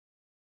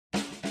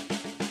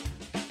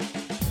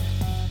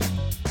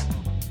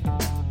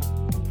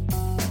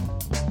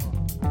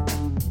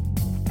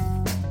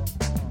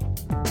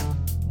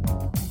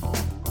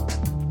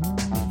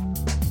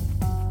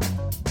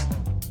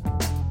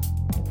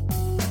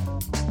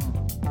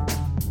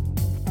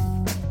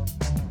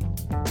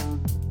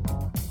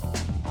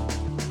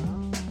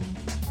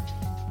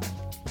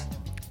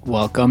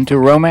Welcome to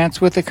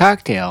Romance with a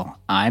Cocktail.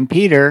 I'm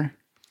Peter.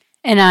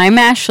 And I'm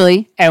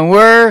Ashley. And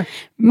we're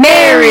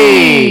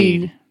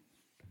married!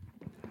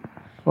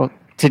 Well,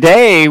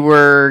 today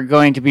we're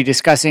going to be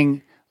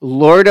discussing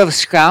Lord of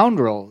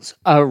Scoundrels,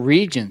 a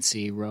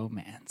Regency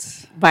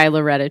romance. By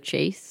Loretta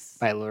Chase.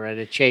 By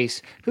Loretta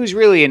Chase, who's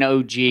really an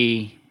OG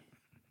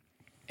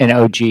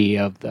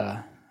of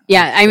the...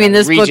 Yeah, I mean,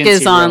 this book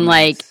is on, romance.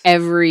 like,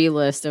 every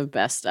list of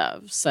best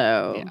of,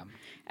 so... Yeah.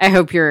 I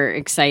hope you're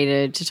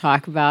excited to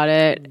talk about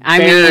it.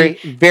 Very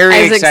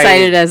as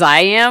excited as I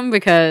am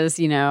because,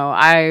 you know,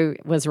 I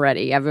was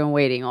ready. I've been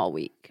waiting all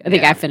week. I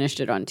think I finished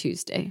it on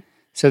Tuesday.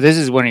 So this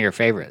is one of your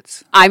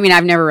favorites. I mean,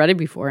 I've never read it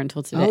before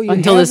until today. Oh,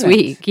 until this haven't?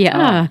 week.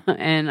 Yeah. Oh.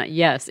 And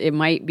yes, it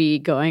might be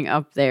going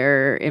up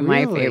there in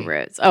my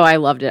favorites. Oh, I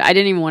loved it. I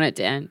didn't even want it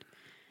to end.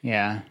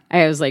 Yeah.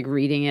 I was like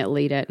reading it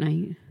late at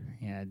night.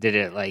 Yeah. Did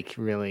it like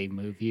really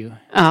move you?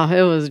 Oh,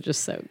 it was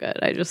just so good.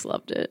 I just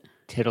loved it.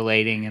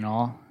 Titillating and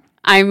all?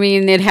 I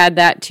mean, it had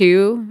that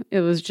too. It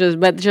was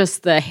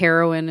just the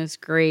heroine is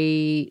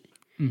great.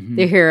 Mm-hmm.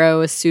 The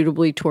hero is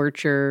suitably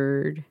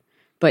tortured,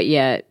 but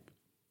yet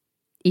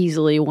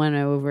easily won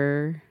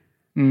over.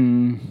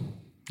 Yeah.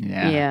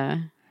 Yeah.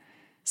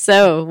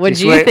 So, what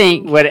do you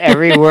think? What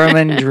every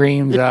woman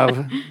dreams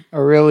of.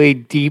 A really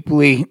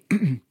deeply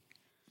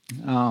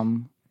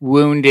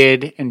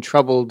wounded and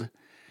troubled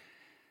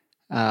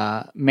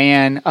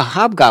man, a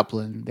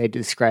hobgoblin, they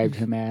described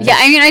him as. Yeah,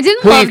 I mean, I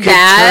didn't love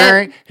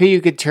that. Who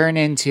you could turn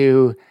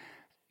into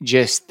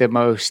just the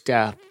most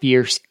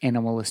fierce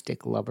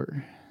animalistic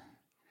lover.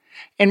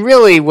 And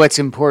really what's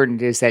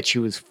important is that she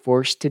was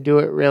forced to do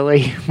it,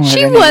 really.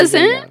 She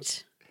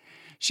wasn't.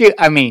 She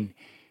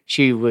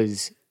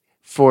was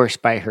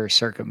forced by her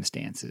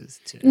circumstances.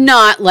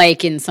 Not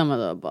like in some of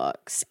the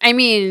books. I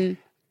mean,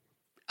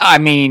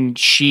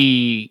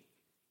 she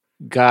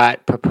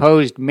got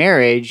proposed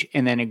marriage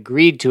and then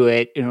agreed to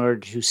it in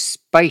order to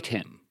spite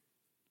him.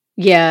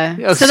 Yeah.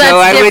 So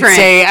that's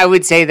different. I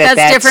would say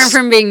that's different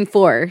from being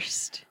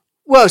forced.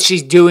 Well,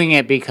 she's doing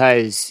it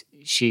because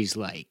she's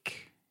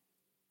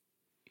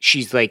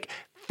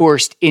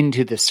forced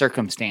into the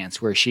circumstance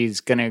where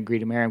she's going to agree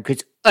to marry him.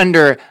 Because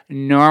under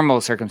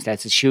normal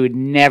circumstances, she would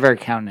never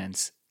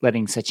countenance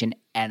letting such an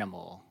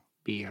animal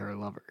be her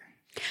lover.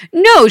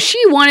 No, she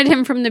wanted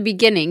him from the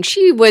beginning.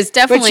 She was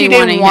definitely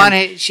wanting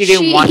him. She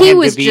didn't want him to be... He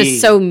was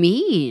just so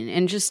mean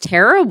and just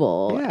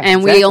terrible. Yeah,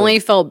 and we only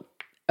felt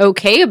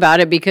okay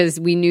about it because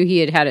we knew he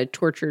had a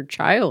tortured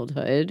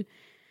childhood.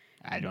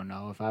 I don't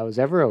know if I was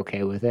ever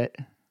okay with it.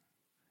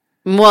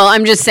 Well,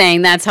 I'm just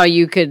saying that's how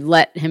you could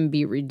let him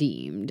be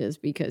redeemed, is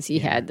because he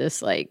had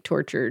this like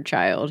tortured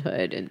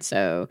childhood. And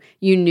so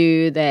you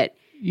knew that...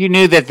 You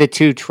knew that the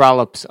two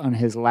trollops on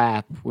his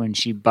lap when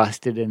she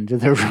busted into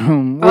the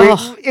room,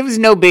 it was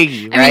no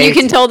biggie, right? I mean, you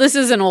can tell this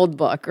is an old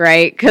book,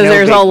 right? Because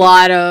there's a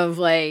lot of,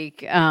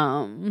 like,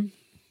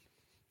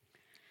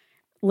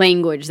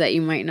 language that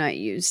you might not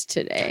use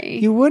today.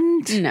 You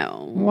wouldn't?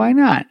 No. Why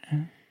not?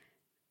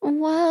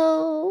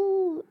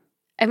 Well,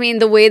 I mean,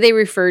 the way they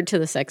referred to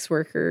the sex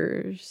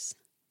workers,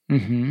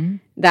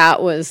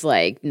 that was,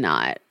 like,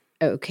 not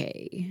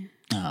okay.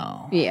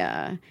 Oh.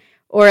 Yeah.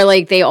 Or,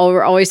 like, they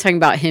were always talking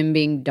about him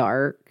being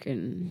dark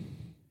and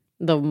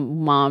the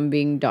mom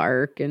being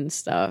dark and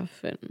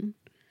stuff. And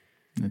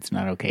that's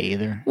not okay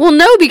either. Well,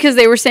 no, because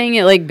they were saying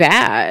it, like,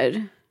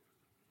 bad.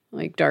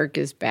 Like, dark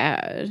is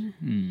bad.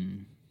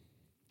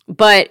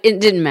 But it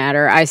didn't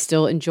matter. I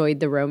still enjoyed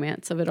the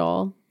romance of it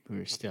all. We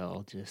were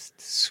still just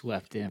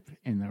swept up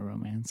in the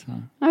romance,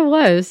 huh? I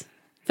was.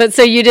 But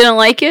so you didn't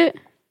like it?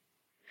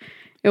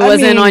 It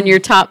wasn't on your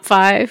top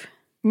 5?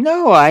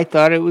 No, I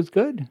thought it was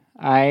good.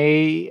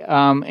 I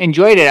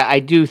enjoyed it. I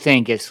do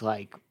think it's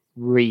like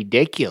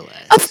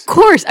ridiculous. Of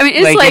course. I mean,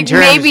 it's like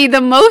maybe the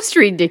most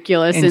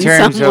ridiculous in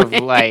terms some of ways.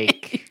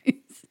 like...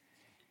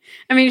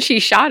 I mean, she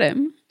shot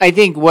him. I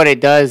think what it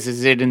does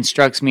is it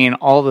instructs me in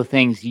all the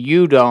things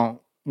you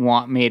don't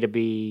want me to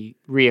be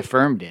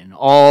reaffirmed in.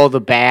 All the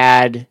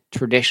bad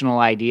traditional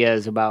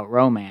ideas about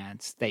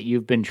romance that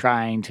you've been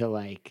trying to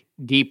like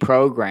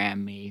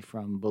deprogram me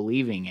from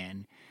believing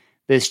in.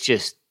 This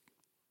just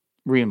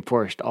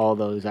reinforced all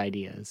those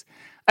ideas.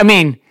 I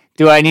mean,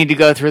 do I need to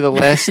go through the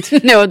list?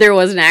 No, there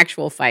was an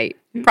actual fight.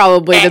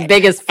 Probably the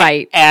biggest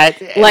fight.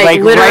 Like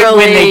literally right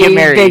when they get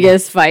married.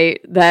 Biggest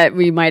fight that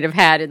we might have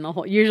had in the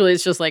whole... Usually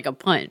it's just like a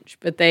punch,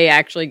 but they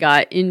actually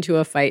got into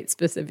a fight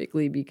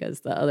specifically because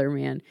the other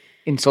man...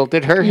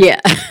 Insulted her? Yeah.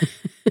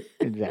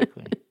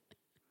 Exactly.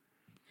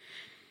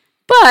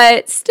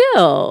 But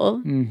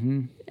still,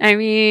 I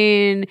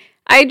mean...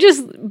 there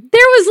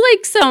was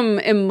like some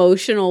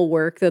emotional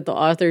work that the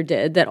author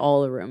did that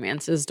all the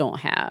romances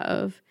don't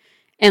have.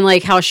 And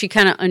like how she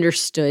kind of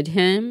understood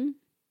him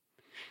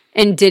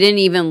and didn't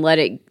even let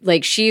it,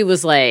 like she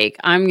was like,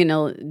 I'm going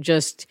to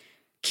just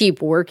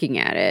keep working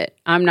at it.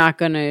 I'm not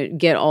going to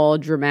get all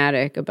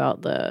dramatic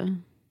about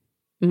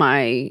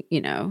my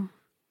about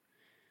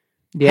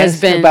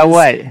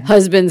what?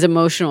 Husband's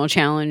emotional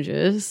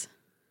challenges.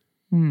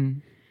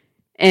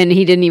 And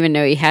he didn't even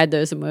know he had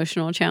those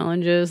emotional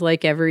challenges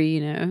like every,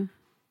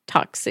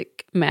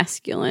 toxic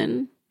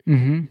masculine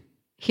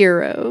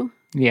hero.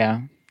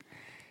 Yeah.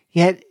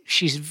 Yet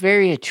she's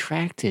very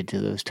attracted to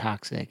those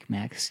toxic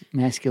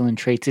masculine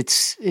traits.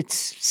 It's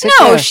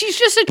such she's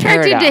just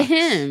attracted paradox. to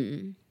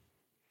him.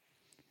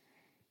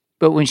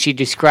 But when she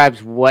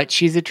describes what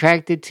she's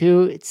attracted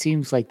to, it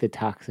seems like the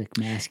toxic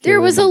masculine. There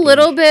was a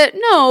little bit.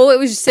 No, it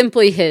was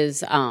simply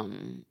his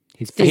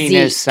penis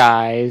physique.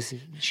 size.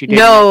 She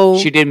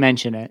did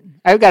mention it.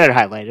 I've got it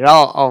highlighted.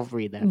 I'll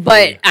read that.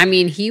 But I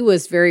mean, he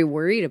was very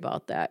worried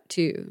about that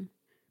too.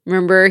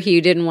 Remember,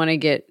 he didn't want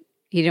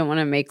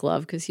to make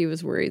love because he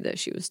was worried that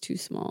she was too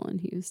small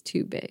and he was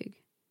too big.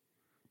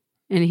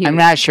 And I'm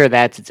not sure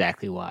that's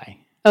exactly why.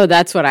 Oh,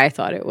 that's what I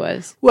thought it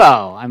was.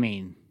 Well, I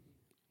mean,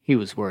 he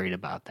was worried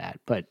about that,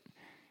 but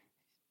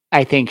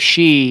I think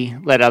she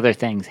let other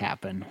things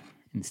happen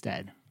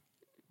instead,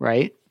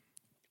 right?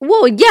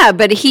 Well, yeah,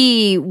 but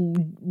he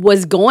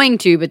was going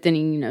to, but then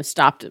he,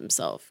 stopped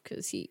himself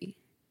because he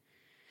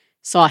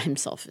saw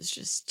himself as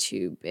just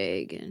too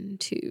big and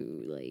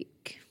too,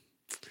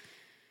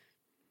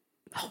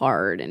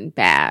 hard and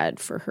bad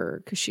for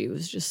her because she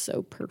was just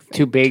so perfect.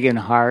 Too big and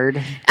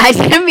hard? I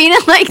didn't mean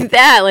it like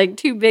that,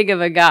 too big of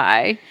a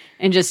guy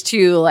and just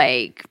too,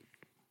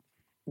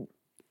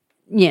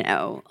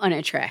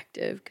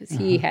 unattractive because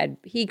he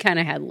kind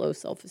of had low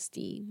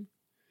self-esteem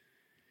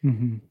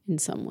in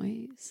some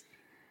ways.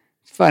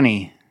 It's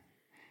funny.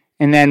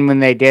 And then when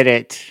they did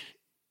it,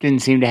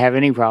 didn't seem to have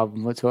any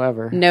problem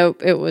whatsoever.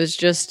 Nope, it was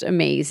just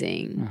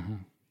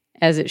amazing,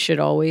 as it should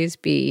always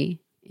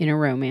be in a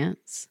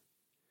romance.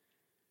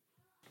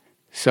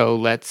 So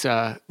let's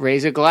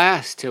raise a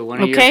glass to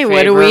one of your favorite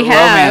what do we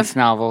have? Romance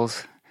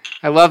novels.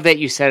 I love that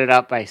you set it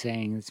up by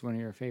saying it's one of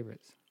your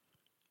favorites.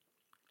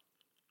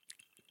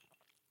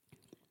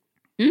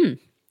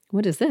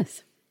 What is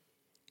this?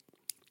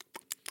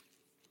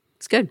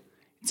 It's good.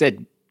 It's a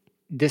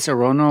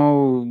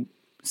Disaronno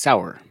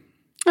Sour.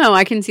 Oh,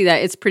 I can see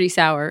that. It's pretty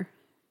sour.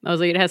 I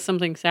was like, it has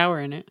something sour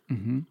in it.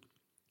 Mm-hmm.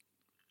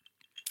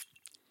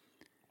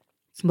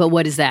 But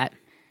what is that?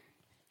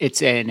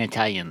 It's an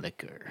Italian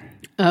liquor.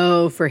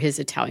 Oh, for his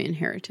Italian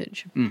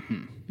heritage.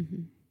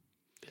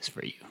 Just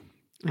for you.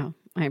 Oh,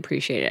 I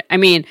appreciate it. I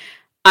mean,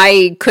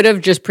 I could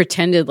have just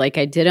pretended like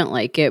I didn't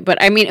like it,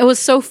 but I mean, it was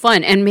so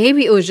fun. And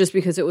maybe it was just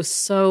because it was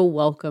so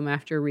welcome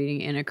after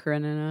reading Anna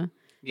Karenina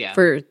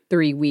for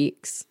 3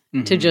 weeks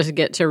to just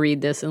get to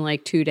read this in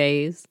 2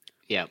 days.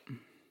 Yep.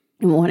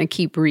 And want to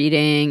keep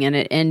reading and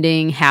it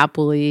ending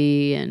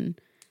happily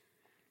and,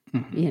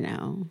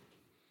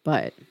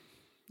 but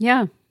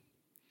yeah.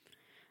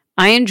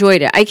 I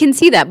enjoyed it. I can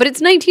see that, but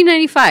it's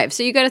 1995,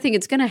 so you got to think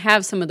it's going to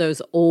have some of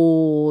those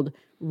old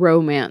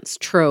romance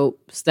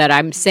tropes that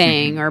I'm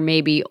saying are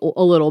maybe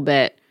a little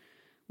bit,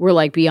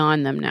 we're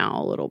beyond them now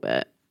a little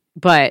bit.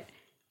 But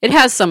it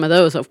has some of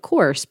those, of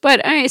course, but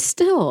it was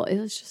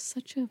just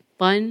such a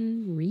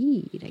fun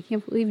read. I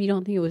can't believe you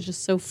don't think it was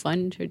just so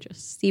fun to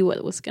just see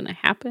what was going to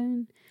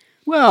happen.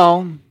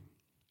 Well,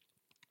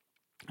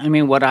 I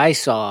mean, what I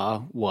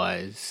saw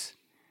was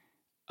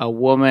a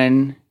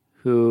woman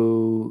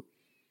who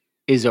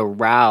is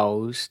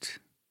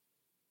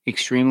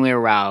extremely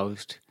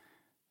aroused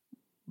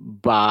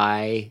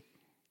by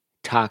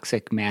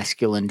toxic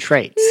masculine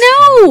traits.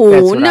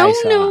 No.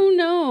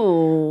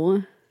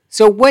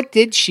 So what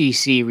did she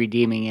see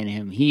redeeming in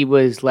him? He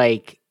was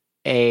what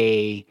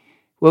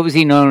was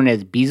he known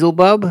as?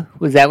 Beelzebub?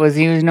 Was that what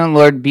he was known?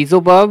 Lord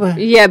Beelzebub?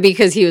 Yeah,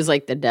 because he was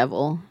like the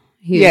devil.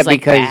 He was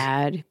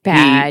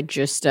bad.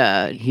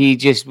 He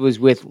just was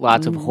with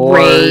lots of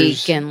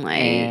whores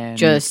and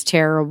just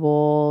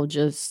terrible,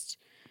 just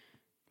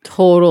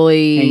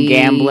totally and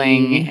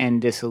gambling and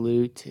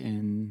dissolute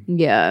and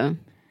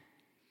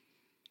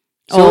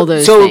all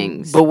those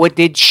things. But what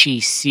did she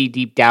see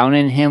deep down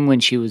in him when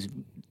she was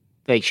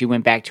she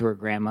went back to her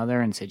grandmother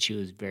and said she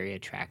was very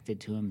attracted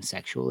to him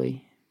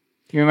sexually?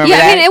 Do you remember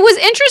that? I mean, it was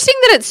interesting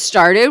that it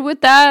started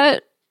with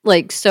that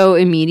so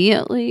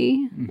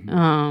immediately.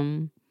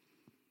 Well,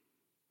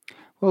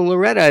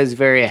 Loretta is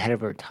very ahead of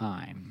her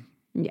time.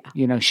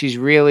 Yeah. She's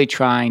really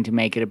trying to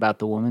make it about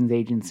the woman's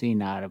agency,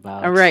 not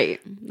about...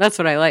 Right. That's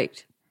what I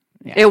liked.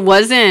 Yeah. It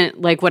wasn't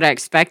what I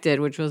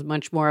expected, which was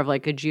much more of a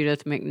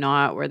Judith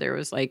McNaught, where there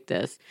was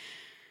this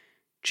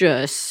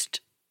just...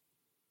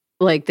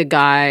 the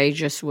guy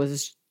just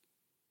was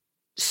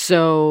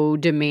so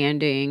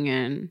demanding,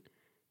 and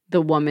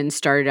the woman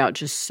started out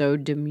just so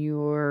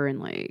demure,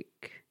 and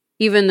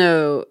even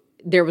though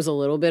there was a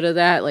little bit of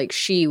that,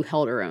 she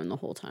held her own the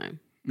whole time.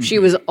 She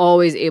was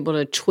always able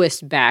to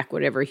twist back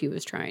whatever he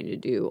was trying to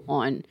do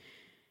on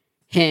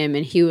him,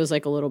 and he was a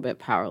little bit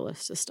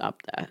powerless to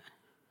stop that.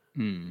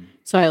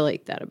 So I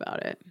like that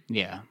about it.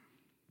 Yeah.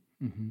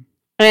 And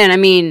I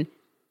mean,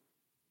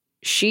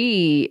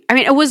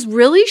 it was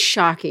really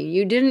shocking.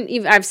 You didn't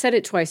even, I've said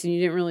it twice and you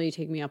didn't really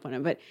take me up on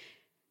it, but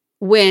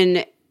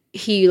when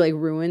he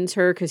ruins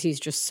her because he's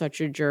just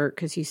such a jerk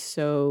because he's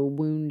so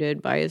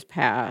wounded by his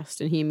past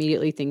and he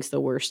immediately thinks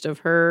the worst of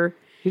her.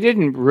 He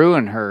didn't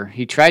ruin her.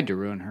 He tried to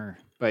ruin her,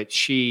 but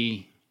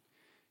she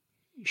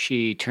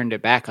she turned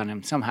it back on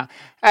him somehow.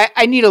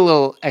 I need a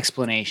little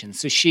explanation.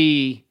 So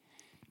he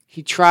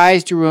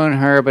tries to ruin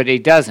her, but he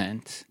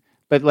doesn't.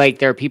 But like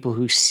there are people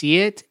who see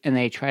it and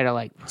they try to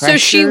like pressure. So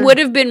she would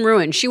have been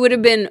ruined. She would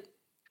have been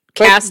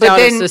cast out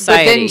of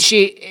society. But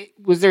then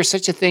was there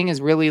such a thing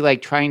as really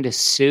like trying to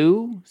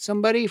sue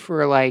somebody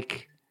for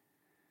like?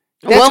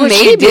 Well,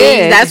 maybe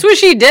that's what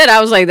she did.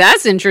 I was like,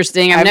 that's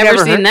interesting. I've never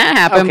seen that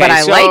happen, but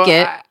I like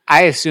it.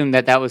 I assumed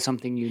that was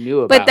something you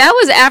knew about. But that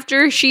was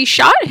after she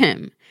shot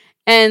him.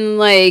 And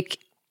like,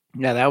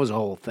 yeah, that was a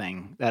whole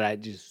thing that I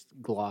just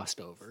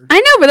glossed over. I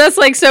know, but that's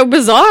like so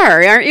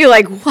bizarre. Aren't you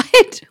like,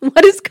 what?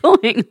 What is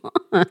going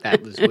on?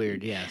 That was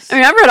weird, yes. I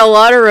mean, I've read a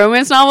lot of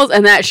romance novels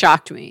and that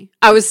shocked me.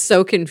 I was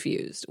so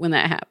confused when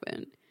that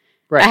happened.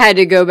 Right. I had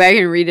to go back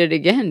and read it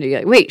again to be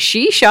like, wait,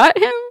 she shot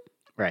him?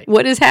 Right.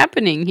 What is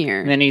happening here?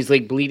 And then he's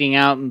like bleeding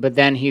out, but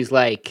then he's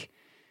like,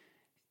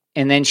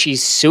 and then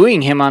she's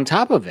suing him on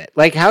top of it.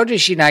 Like, how does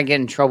she not get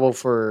in trouble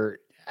for?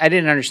 I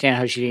didn't understand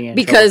how she didn't get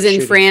in trouble. Because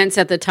in France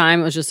at the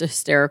time, it was just a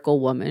hysterical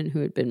woman who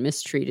had been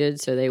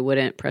mistreated, so they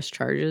wouldn't press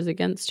charges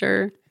against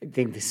her. I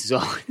think this is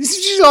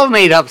just all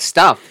made up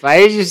stuff.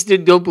 I just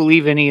don't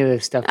believe any of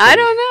this stuff. I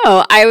don't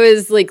know. I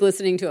was like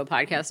listening to a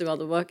podcast about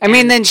the book. I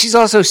mean, then she's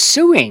also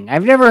suing.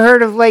 I've never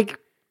heard of like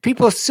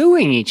people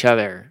suing each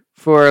other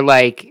for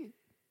like,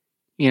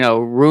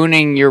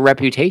 ruining your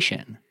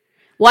reputation.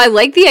 Well, I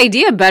like the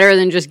idea better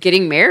than just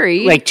getting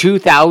married. Like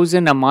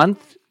 $2,000 a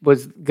month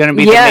was going to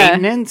be the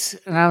maintenance,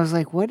 and I was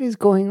like, "What is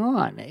going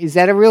on? Is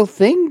that a real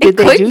thing? Did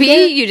it could be.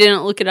 That? You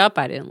didn't look it up.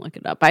 I didn't look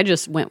it up. I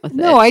just went with it.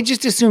 No, I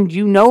just assumed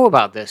you know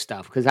about this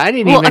stuff because I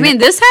didn't. Well, I mean,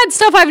 this had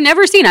stuff I've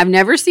never seen. I've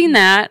never seen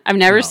that. I've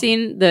never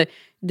seen the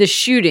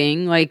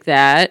shooting like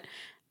that.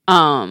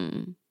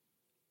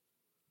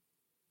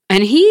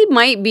 And he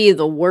might be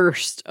the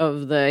worst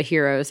of the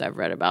heroes I've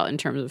read about in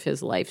terms of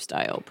his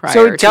lifestyle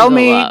prior to tell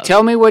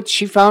me what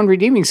she found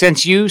redeeming,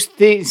 since you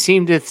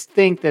seem to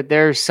think that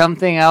there's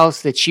something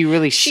else that she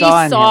really saw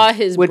in him. She saw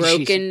his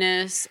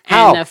brokenness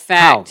and the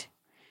fact. How?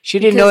 She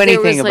didn't know anything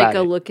about it. There was like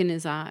a look in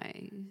his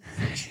eye.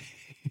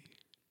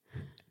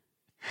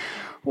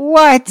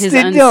 What? His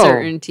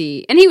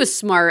uncertainty. And he was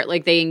smart.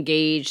 Like they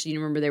engaged. You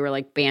remember they were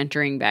like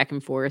bantering back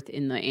and forth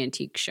in the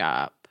antique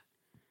shop.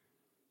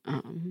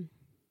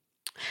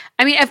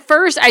 I mean, at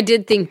first, I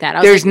did think that. I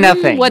was There's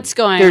nothing. What's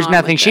going on? There's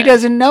nothing. She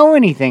doesn't know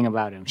anything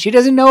about him. She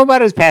doesn't know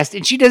about his past.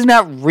 And she does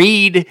not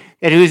read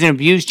that he was an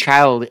abused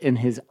child in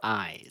his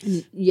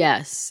eyes.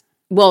 Yes.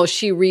 Well,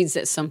 she reads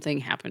that something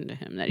happened to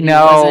him. That he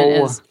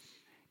wasn't as...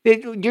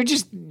 You're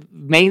just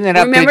making that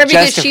up. Remember,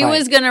 because she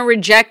was going to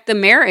reject the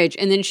marriage.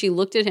 And then she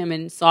looked at him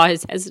and saw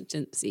his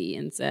hesitancy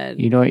and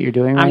said, "You know what you're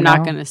doing right now? I'm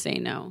not going to say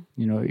no."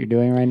 You know what you're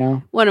doing right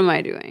now? What am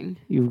I doing?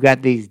 You've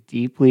got these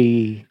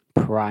deeply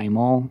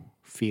primal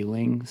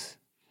feelings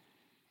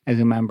as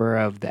a member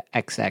of the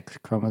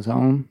XX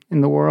chromosome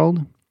in the world.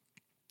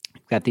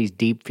 You've got these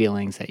deep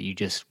feelings that you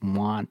just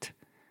want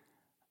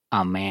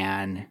a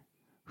man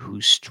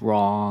who's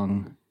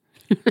strong,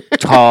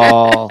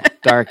 tall,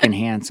 dark, and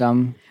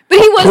handsome. But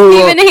he wasn't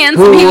even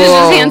handsome. He was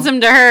just handsome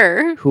to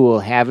her. Who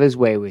will have his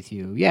way with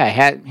you. Yeah,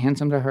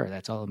 handsome to her.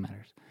 That's all that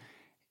matters.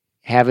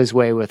 Have his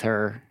way with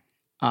her.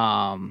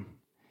 And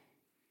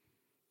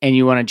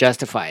you want to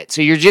justify it.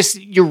 So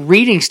you're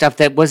reading stuff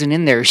that wasn't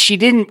in there. She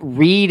didn't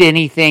read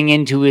anything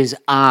into his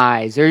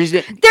eyes. There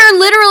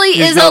literally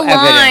is a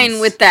line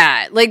with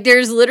that. Like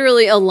there's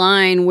literally a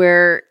line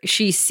where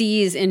she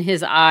sees in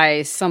his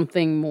eyes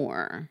something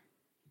more.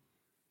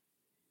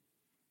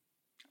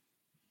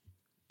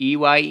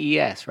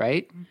 EYES,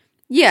 right?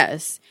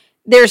 Yes.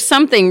 There's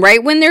something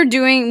right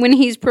when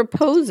he's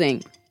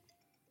proposing.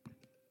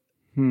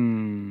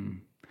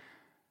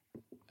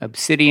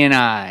 Obsidian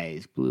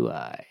eyes, blue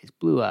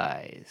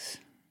eyes.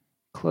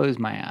 Close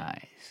my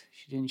eyes.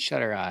 She didn't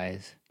shut her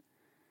eyes.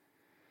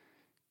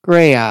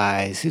 Gray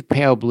eyes,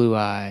 pale blue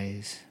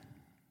eyes.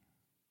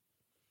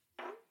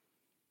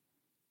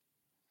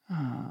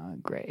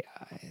 Gray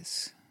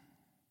eyes.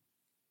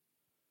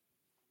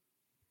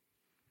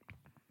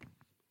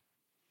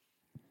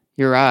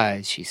 Your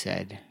eyes, she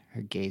said,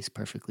 her gaze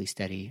perfectly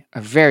steady,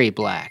 are very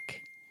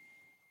black.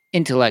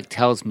 Intellect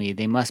tells me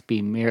they must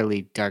be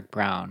merely dark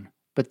brown,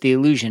 but the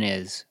illusion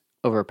is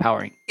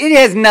overpowering. It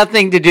has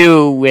nothing to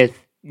do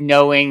with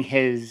knowing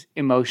his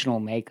emotional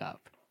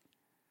makeup.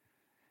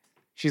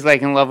 She's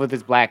like in love with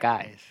his black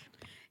eyes.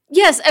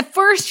 Yes, at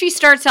first she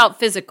starts out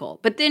physical,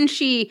 but then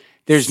she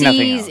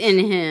sees in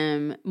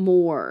him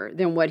more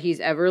than what he's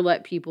ever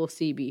let people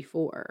see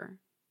before.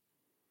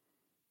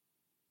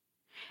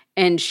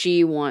 And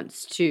she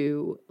wants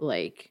to,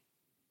 like,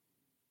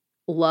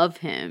 love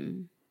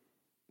him.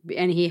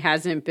 And he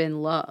hasn't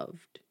been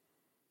loved.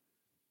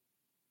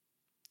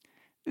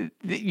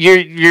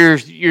 You're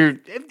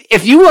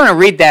if you want to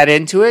read that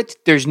into it,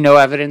 there's no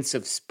evidence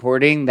of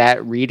supporting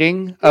that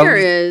reading. There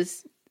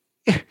is.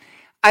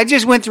 I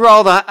just went through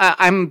all the...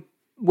 I'm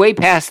way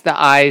past the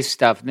eyes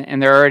stuff,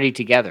 and they're already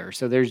together.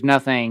 So there's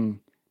nothing...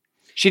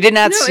 She did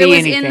not see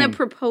anything. It was in the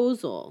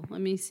proposal.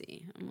 Let me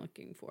see. I'm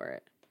looking for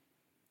it.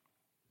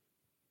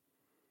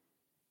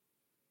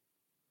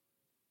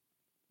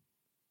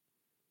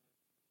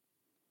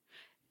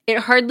 It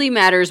hardly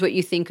matters what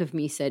you think of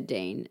me, said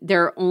Dane.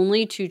 There are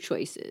only two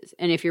choices.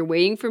 And if you're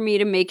waiting for me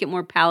to make it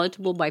more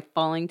palatable by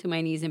falling to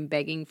my knees and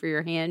begging for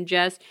your hand,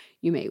 Jess,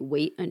 you may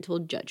wait until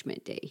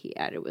Judgment Day, he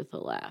added with a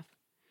laugh.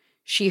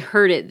 She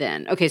heard it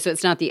then. Okay, so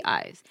it's not the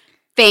eyes.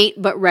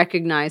 Faint but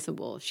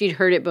recognizable. She'd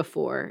heard it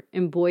before.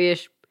 In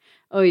boyish...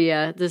 Oh,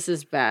 yeah, this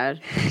is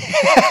bad.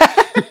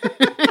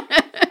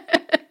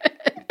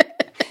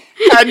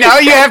 Now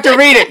you have to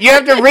read it. You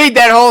have to read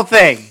that whole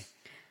thing.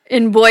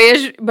 In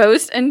boyish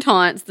boast and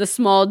taunts, the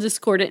small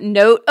discordant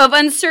note of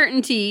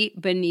uncertainty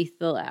beneath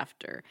the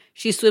laughter.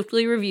 She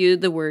swiftly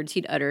reviewed the words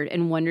he'd uttered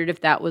and wondered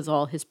if that was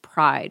all his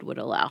pride would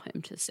allow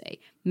him to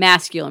say.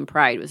 Masculine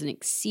pride was an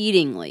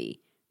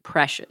exceedingly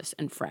precious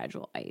and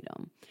fragile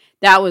item.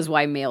 That was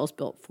why males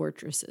built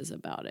fortresses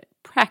about it,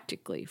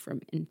 practically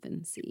from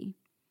infancy.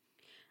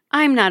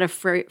 I'm not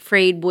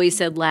afraid, boys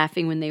said,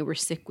 laughing when they were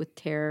sick with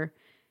terror.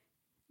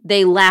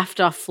 They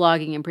laughed off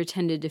flogging and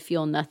pretended to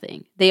feel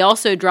nothing. They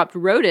also dropped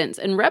rodents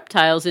and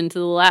reptiles into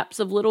the laps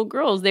of little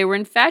girls they were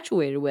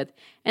infatuated with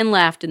and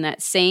laughed in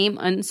that same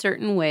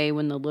uncertain way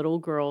when the little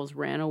girls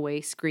ran away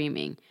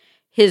screaming.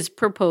 His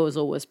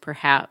proposal was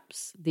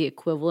perhaps the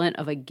equivalent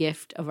of a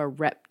gift of a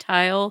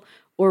reptile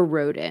or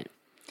rodent.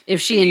 If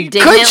she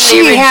indignantly Could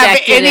she have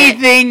rejected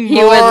anything he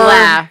more, would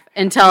laugh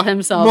and tell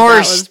himself more that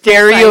was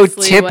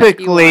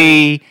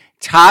stereotypically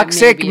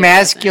toxic Maybe it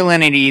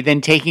masculinity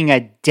than taking a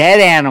dead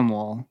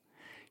animal?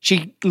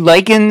 She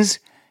likens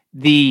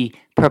the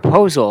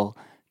proposal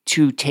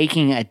to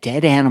taking a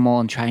dead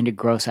animal and trying to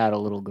gross out a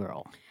little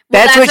girl.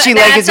 That's what she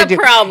likens it to.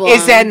 Problem.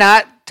 Is that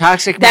not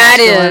toxic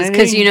masculinity? That is,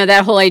 because,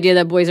 that whole idea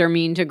that boys are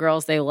mean to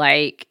girls they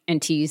like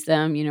and tease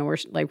them, we're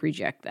like,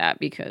 reject that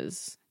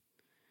because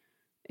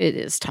it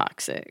is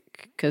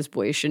toxic, because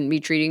boys shouldn't be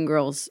treating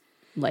girls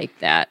like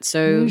that.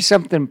 So there's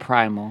something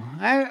primal.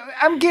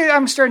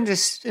 I'm starting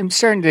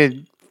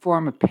to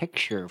form a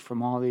picture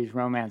from all these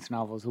romance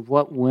novels of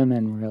what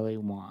women really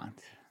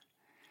want.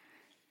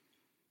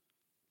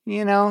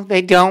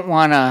 They don't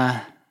want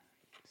a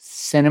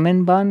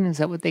cinnamon bun. Is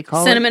that what they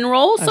call cinnamon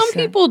roll? Some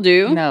people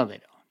do. No, they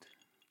don't.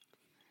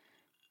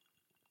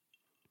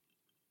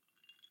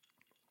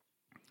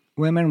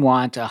 Women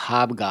want a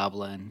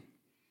hobgoblin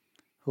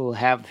who will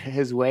have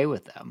his way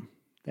with them.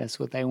 That's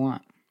what they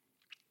want.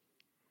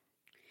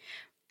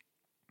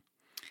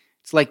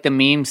 It's like the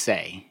memes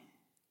say.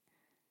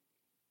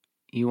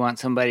 You want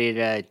somebody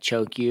to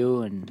choke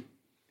you and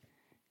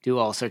do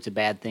all sorts of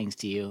bad things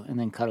to you and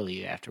then cuddle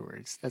you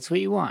afterwards. That's what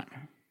you want.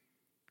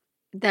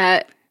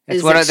 That's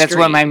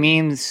what my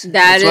memes.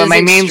 That's what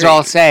my memes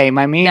all say.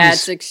 My memes.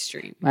 That's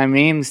extreme. My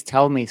memes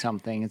tell me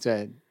something. It's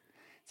a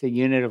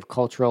unit of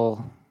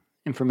cultural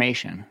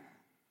information.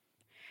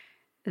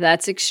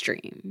 That's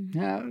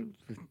extreme.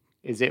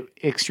 Is it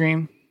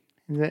extreme?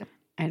 Is it?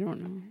 I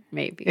don't know.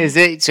 Maybe. Is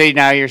it? So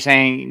now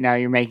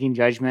you're making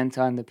judgments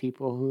on the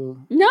people who...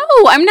 No,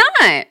 I'm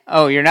not.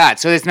 Oh, you're not.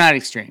 So it's not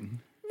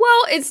extreme.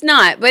 Well, it's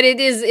not, but it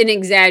is an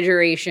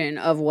exaggeration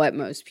of what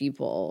most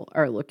people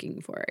are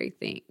looking for, I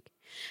think.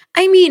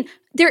 I mean,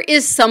 there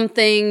is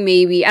something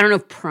maybe, I don't know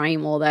if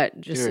primal,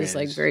 that just is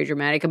like very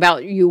dramatic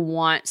about you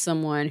want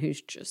someone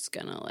who's just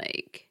gonna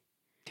like...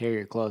 tear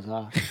your clothes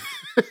off.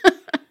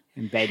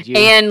 Embed you.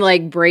 And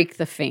like break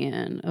the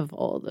fan of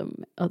all the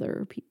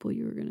other people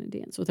you were going to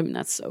dance with. I mean,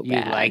 that's so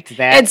bad. You liked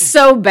that? It's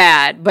so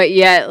bad. But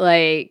yet,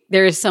 like,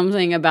 there's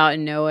something about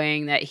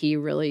knowing that he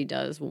really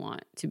does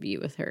want to be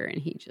with her and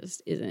he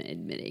just isn't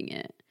admitting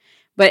it.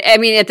 But I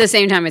mean, at the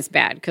same time, it's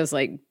bad because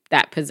like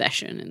that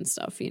possession and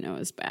stuff,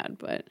 is bad.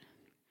 But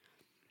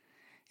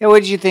yeah,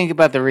 what did you think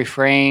about the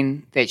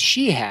refrain that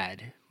she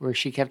had where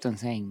she kept on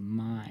saying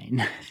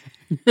mine?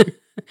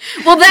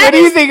 Well, what do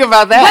you think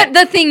about that? But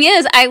the thing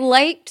is, I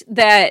liked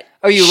that.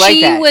 Oh, you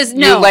liked that?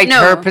 You liked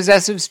her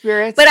possessive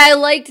spirits? But I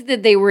liked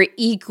that they were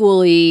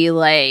equally,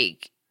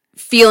 like,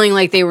 feeling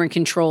like they were in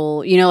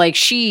control. Like,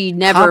 she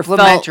never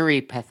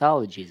complementary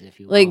pathologies, if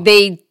you will. Like,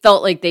 they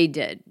felt like they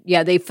did.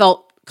 Yeah, they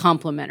felt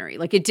complementary.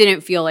 Like, it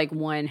didn't feel like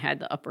one had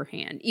the upper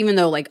hand. Even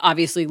though, like,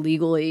 obviously,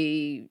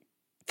 legally,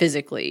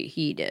 physically,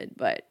 he did.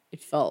 But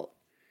it felt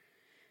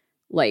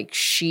like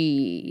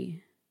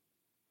she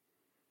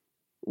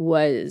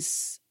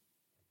was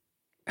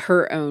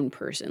her own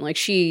person. Like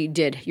she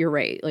did, you're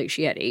right, like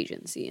she had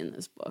agency in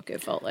this book,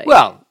 it felt like.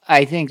 Well,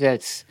 I think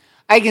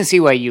I can see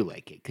why you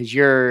like it, because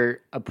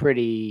you're a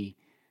pretty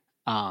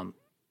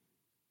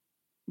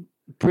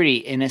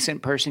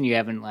innocent person. You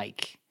haven't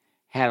like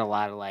had a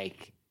lot of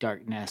like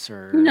darkness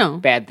or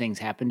bad things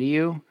happen to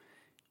you.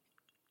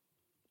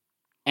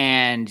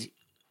 And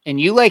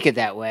you like it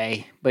that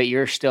way, but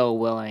you're still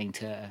willing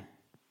to...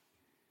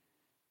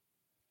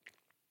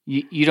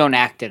 You don't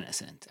act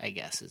innocent, I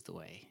guess, is the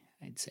way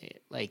I'd say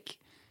it. Like,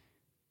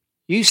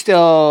 you're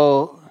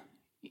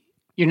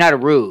not a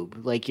rube.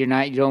 Like, you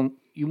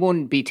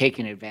wouldn't be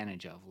taken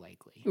advantage of,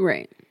 likely.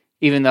 Right.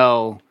 Even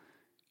though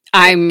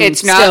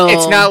it's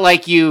not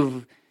like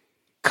you've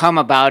come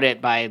about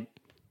it by,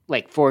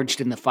 like, forged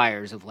in the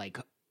fires of, like,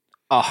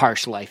 a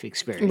harsh life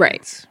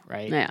experience.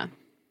 Right? Yeah.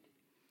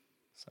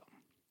 So.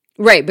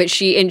 Right, but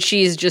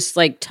she's just,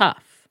 like,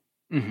 tough.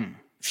 Mm-hmm.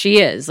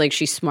 She is. Like,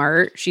 she's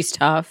smart. She's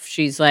tough.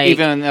 She's, like,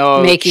 even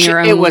though making her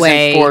own it wasn't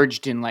way.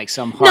 Forged in, like,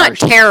 some harsh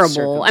Not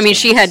terrible. I mean,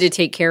 she had circumstance. to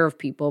take care of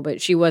people,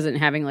 but she wasn't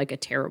having, like, a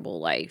terrible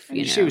life,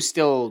 you know? She was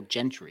still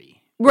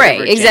gentry. Right,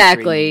 Whatever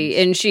exactly.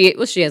 gentry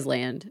And she has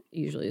land,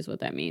 usually is what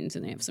that means,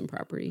 and they have some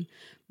property.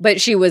 But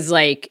she was,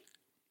 like,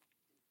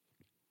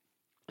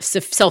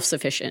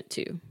 self-sufficient,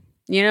 too.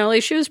 You know,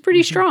 like, she was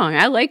pretty strong.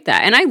 I like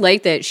that. And I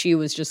like that she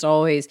was just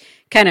always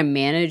kind of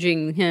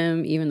managing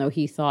him, even though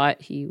he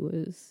thought he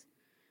was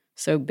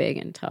so big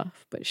and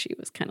tough, but she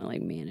was kind of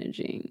like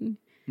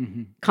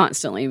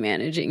constantly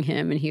managing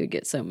him, and he would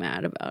get so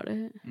mad about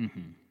it. Is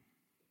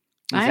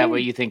that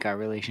what you think our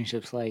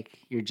relationship's like?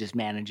 You're just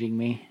managing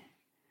me?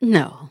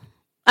 No.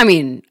 I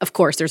mean, of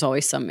course, there's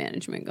always some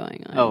management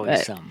going on.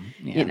 Always some.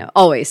 Yeah. You know,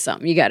 always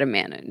some. You got to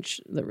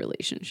manage the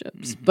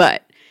relationships.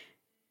 But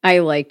I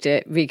liked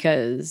it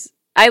because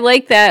I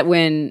like that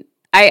when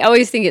I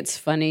always think it's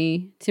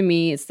funny to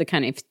me. It's the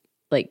kind of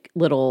like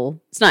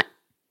little, it's not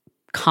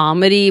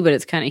comedy, but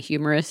it's kind of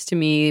humorous to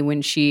me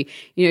when she,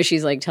 you know,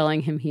 she's like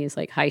telling him he's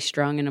like high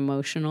strung and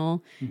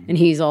emotional, and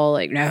he's all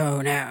like,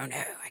 no,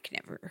 I can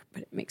never.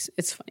 But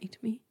it's funny to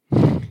me.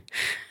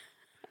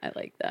 I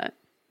like that.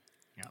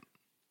 Yeah.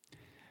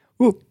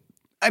 Well,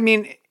 I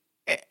mean,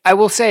 I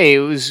will say it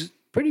was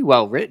pretty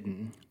well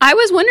written. I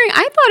was wondering.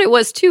 I thought it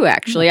was too.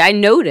 Actually, I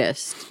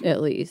noticed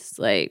at least.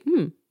 Like,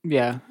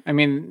 Yeah, I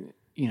mean,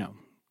 you know,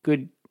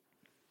 good.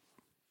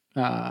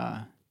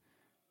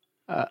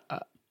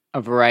 A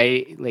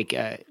variety, like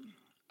a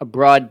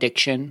broad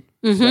diction,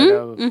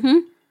 sort of.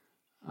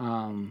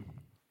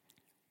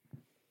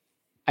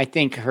 I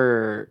think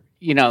her,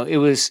 you know, it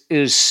was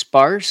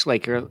sparse,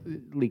 like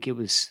it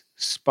was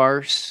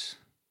sparse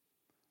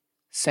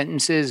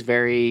sentences,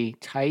 very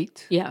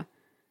tight. yeah,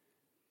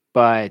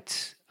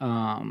 But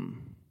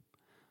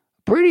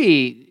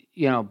pretty,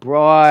 you know,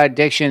 broad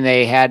diction.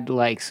 They had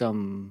like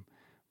some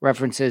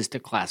references to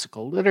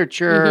classical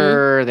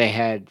literature. They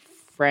had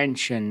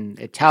French and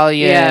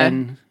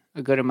Italian.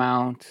 A good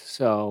amount,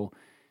 so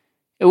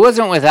it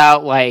wasn't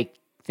without like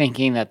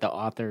thinking that the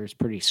author is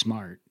pretty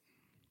smart.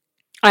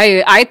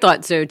 I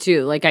thought so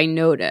too. Like, I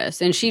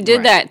noticed, and she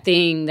did that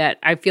thing that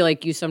I feel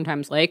like you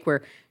sometimes like,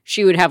 where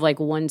she would have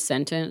like one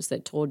sentence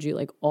that told you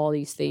like all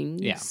these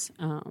things,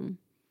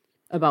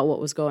 about what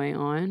was going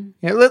on.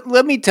 Yeah,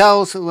 let me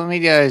tell. So let me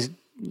guys.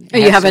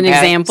 You have an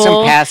example?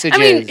 Some passages. I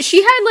mean,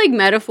 she had like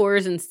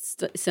metaphors and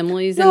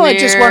similes in there. No, I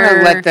just want to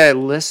let the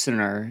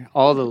listener,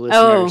 all the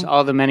listeners,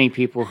 all the many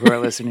people who are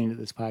listening to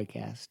this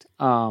podcast,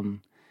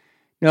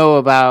 know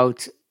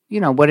about, you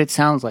know, what it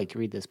sounds like to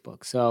read this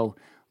book. So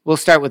we'll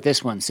start with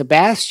this one.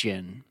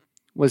 Sebastian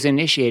was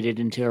initiated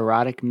into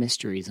erotic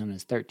mysteries on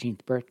his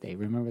 13th birthday.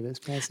 Remember this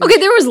passage? Okay,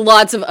 there was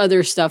lots of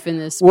other stuff in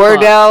this book.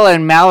 Wardell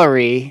and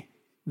Mallory,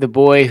 the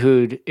boy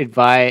who'd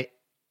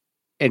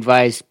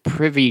advised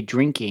privy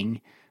drinking,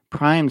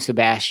 primed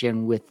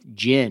Sebastian with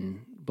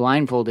gin,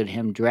 blindfolded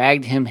him,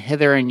 dragged him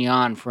hither and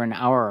yon for an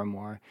hour or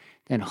more,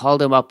 then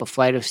hauled him up a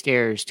flight of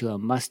stairs to a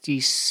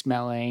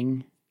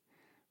musty-smelling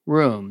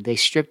room. They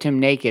stripped him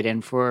naked,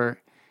 and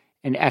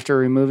after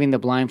removing the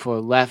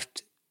blindfold,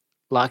 left,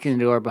 locking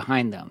the door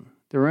behind them.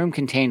 The room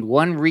contained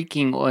one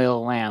reeking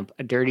oil lamp,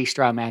 a dirty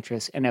straw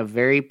mattress, and a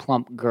very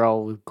plump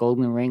girl with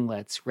golden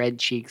ringlets, red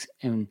cheeks,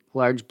 and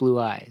large blue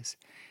eyes,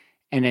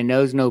 and a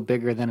nose no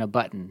bigger than a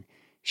button.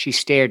 She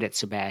stared at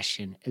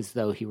Sebastian as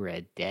though he were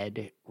a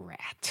dead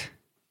rat.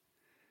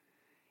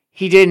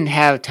 He didn't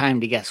have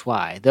time to guess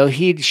why. Though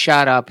he'd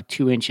shot up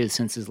 2 inches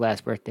since his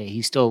last birthday,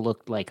 he still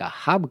looked like a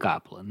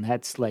hobgoblin.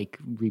 That's like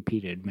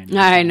repeated many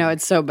times. I know,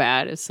 it's so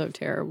bad. It's so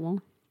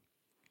terrible.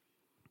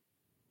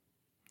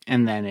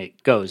 And then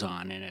it goes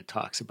on and it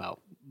talks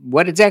about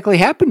what exactly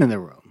happened in the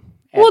room.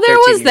 Well, there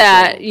was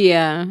that.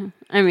 Yeah.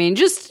 I mean,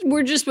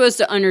 we're just supposed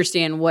to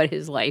understand what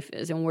his life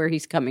is and where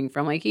he's coming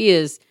from. Like, he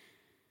is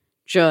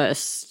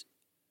just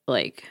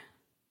like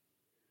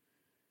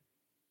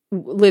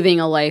living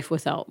a life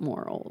without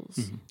morals.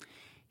 Mm-hmm.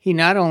 He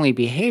not only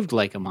behaved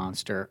like a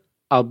monster,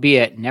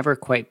 albeit never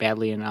quite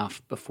badly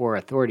enough before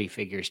authority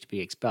figures to be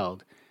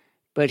expelled,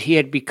 but he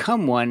had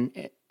become one.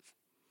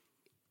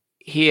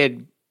 He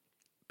had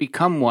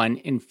become one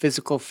in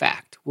physical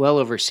fact, well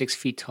over 6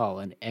 feet tall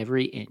and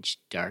every inch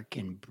dark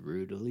and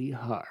brutally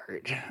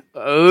hard.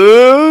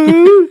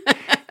 Oh,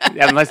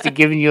 that must have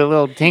given you a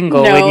little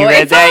tingle when you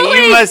read that. Like,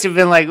 you must have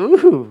been like,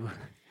 ooh.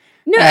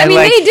 No, I mean,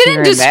 they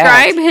didn't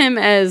describe him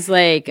as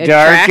like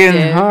dark attractive.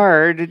 and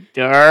hard.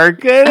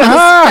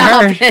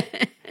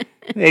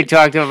 They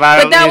talked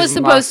about, but that was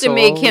supposed to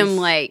make him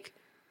like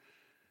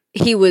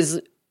he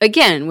was,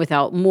 again,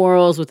 without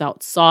morals,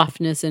 without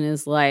softness in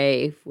his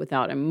life,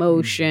 without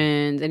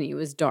emotions, and he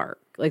was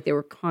dark. Like, they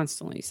were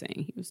constantly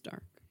saying he was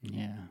dark.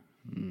 Yeah.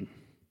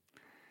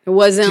 It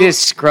wasn't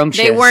just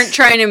scrumptious. They weren't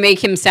trying to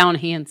make him sound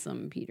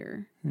handsome,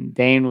 Peter. And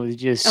Dane was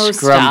just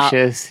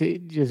scrumptious. Stop. He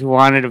just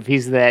wanted a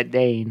piece of that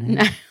Dane.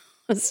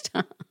 No,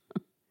 stop.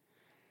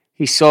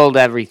 He sold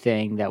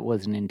everything that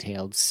wasn't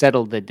entailed,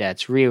 settled the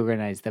debts,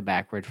 reorganized the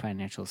backward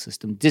financial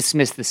system,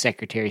 dismissed the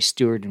secretary,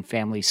 steward, and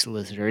family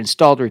solicitor,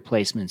 installed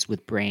replacements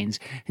with brains,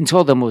 and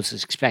told them what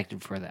was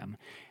expected for them.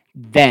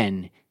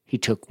 Then he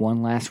took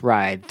one last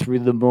ride through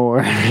the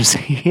moors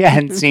he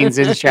hadn't seen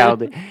since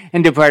childhood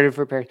and departed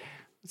for Paris.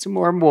 Some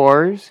more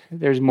Moors.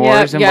 There's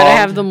Moors involved. You gotta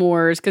have the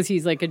Moors because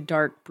he's like a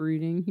dark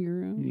brooding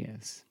hero.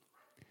 Yes.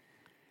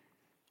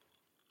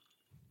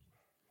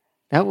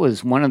 That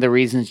was one of the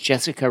reasons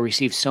Jessica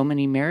received so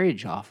many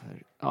marriage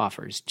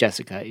offers.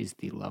 Jessica is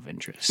the love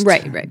interest.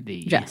 Right.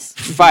 Yes.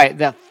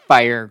 The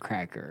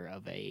firecracker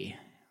of a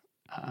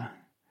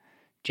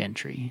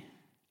gentry.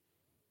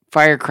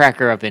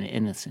 Firecracker of an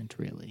innocent,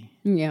 really.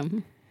 Yeah.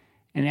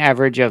 An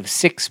average of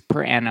 6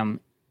 per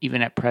annum,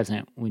 even at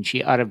present, when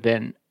she ought to have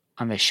been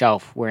on the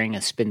shelf wearing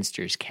a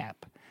spinster's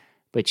cap.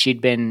 But she'd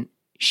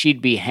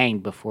be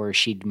hanged before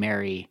she'd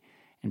marry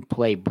and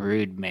play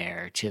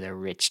broodmare to the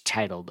rich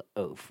titled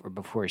oaf, or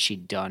before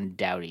she'd don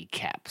dowdy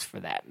caps, for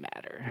that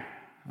matter.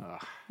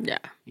 Ugh. Yeah.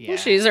 Well,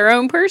 she's her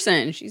own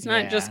person. She's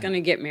not just going to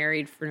get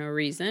married for no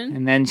reason.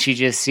 And then she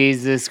just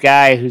sees this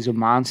guy who's a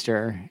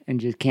monster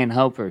and just can't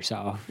help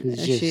herself.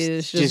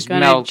 She's just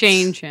going to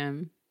change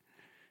him.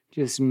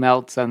 Just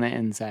melts on the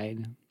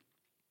inside.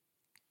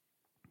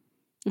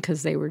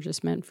 Because they were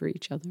just meant for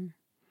each other.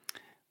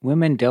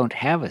 Women don't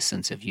have a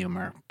sense of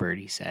humor,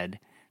 Bertie said.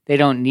 They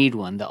don't need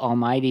one. The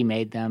Almighty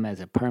made them as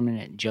a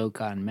permanent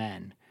joke on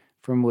men,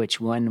 from which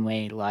one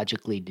may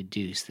logically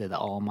deduce that the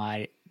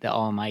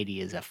Almighty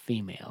is a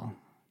female.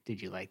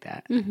 Did you like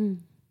that? Mm-hmm.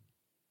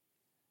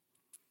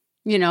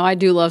 You know, I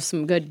do love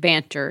some good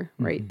banter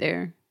right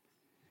there.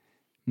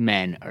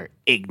 Men are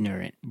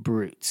ignorant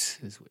brutes,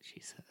 is what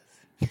she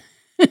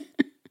says.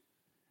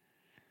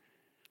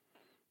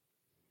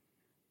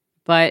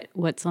 But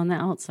what's on the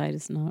outside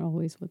is not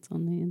always what's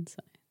on the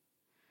inside.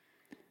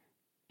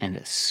 And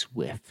a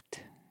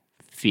swift,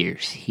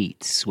 fierce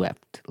heat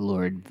swept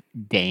Lord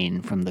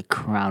Dane from the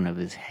crown of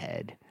his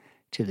head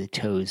to the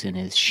toes in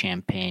his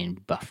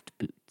champagne-buffed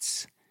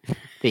boots.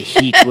 The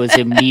heat was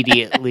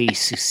immediately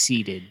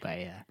succeeded by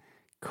a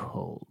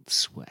cold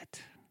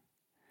sweat.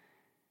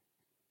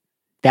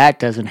 That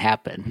doesn't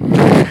happen.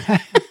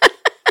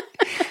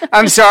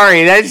 I'm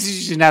sorry, that's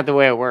just not the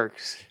way it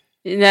works.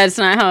 That's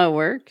not how it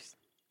works?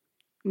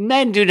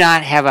 Men do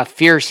not have a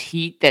fierce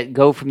heat that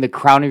go from the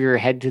crown of your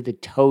head to the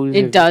toes.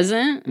 It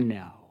doesn't?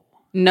 No.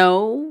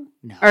 No?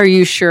 Are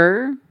you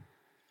sure?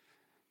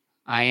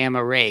 I am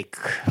a rake,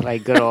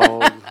 like good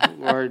old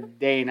Lord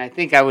Dane. I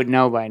think I would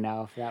know by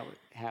now if that would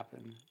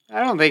happen. I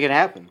don't think it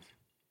happens.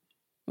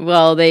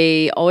 Well,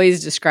 they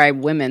always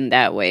describe women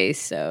that way,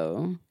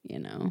 so, you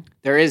know.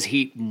 There is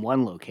heat in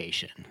one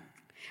location.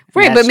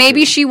 Right, but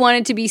maybe she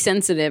wanted to be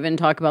sensitive and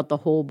talk about the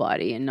whole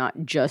body and not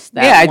just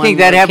that. Yeah, I think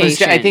that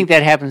location. happens. I think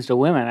that happens to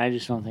women. I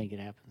just don't think it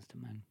happens to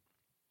men.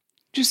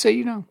 Just so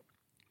you know.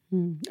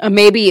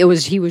 Maybe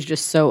he was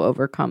just so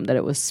overcome that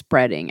it was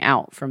spreading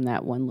out from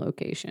that one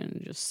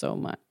location just so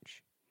much.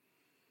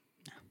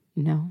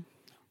 No.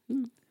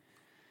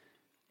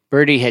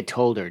 Bertie had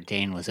told her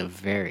Dane was a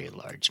very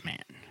large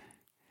man.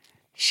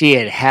 She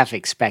had half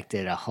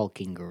expected a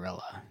hulking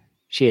gorilla.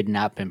 She had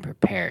not been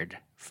prepared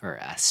for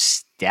a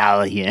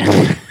stallion.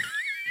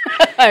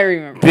 I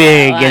remember.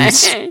 Big and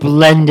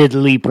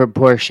splendidly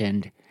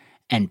proportioned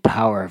and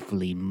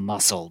powerfully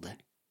muscled.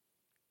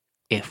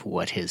 If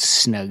what his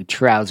snug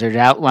trousered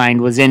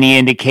outline was any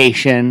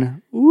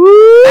indication. Woo!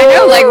 I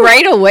know, like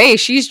right away,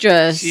 she's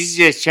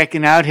just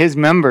checking out his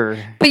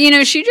member. But you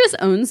know, she just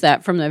owns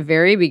that from the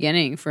very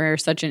beginning. For her,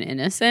 such an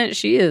innocent,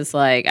 she is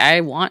like,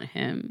 I want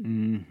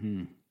him.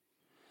 Mm-hmm.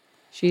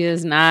 She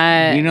is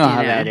not. You know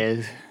how that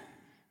is.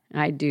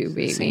 I do, it's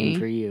baby. The same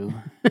for you.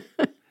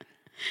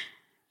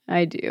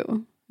 I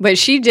do. But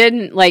she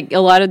didn't, like a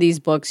lot of these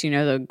books, you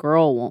know, the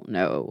girl won't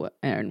know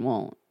and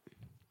won't.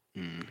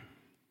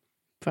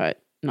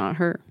 But not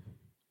her.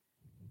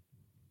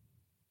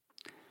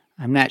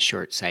 I'm not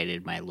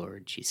short-sighted, my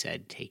lord, she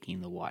said,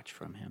 taking the watch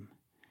from him.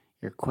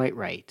 You're quite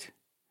right.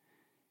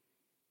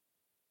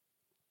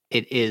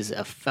 It is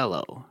a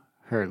fellow,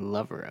 her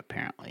lover,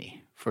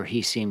 apparently, for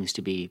he seems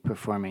to be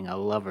performing a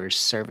lover's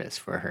service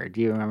for her. Do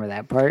you remember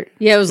that part?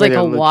 Yeah, it was like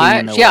a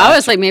watch. Yeah, I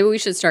was like, maybe we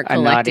should start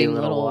collecting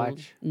little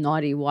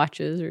naughty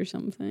watches or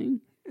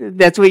something.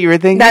 That's what you were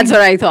thinking? That's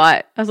what I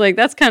thought. I was like,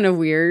 that's kind of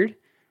weird.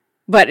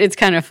 But it's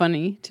kind of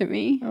funny to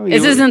me.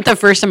 This isn't the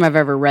first time I've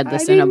ever read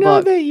this in a book. I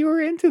didn't know that you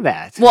were into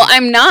that. Well,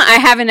 I'm not. I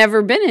haven't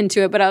ever been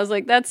into it, but I was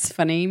like, that's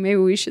funny. Maybe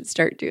we should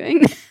start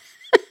doing that.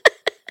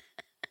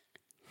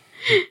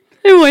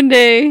 And one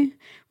day,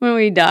 when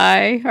we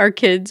die, our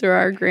kids or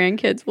our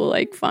grandkids will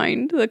like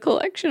find the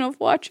collection of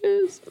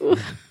watches.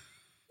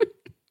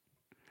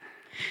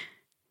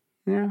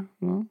 Yeah,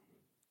 well,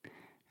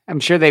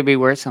 I'm sure they'd be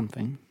worth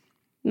something.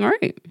 All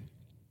right.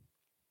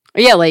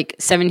 Yeah, like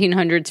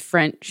 1700s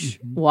French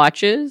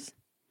watches.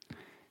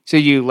 So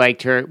you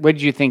liked her. What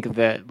did you think of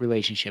the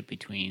relationship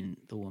between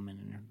the woman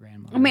and her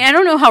grandmother? I mean, I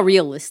don't know how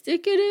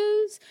realistic it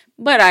is,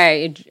 but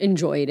I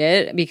enjoyed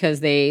it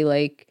because they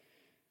like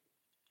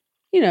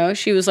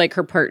she was like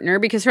her partner,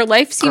 because her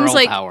life seems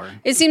Girl power.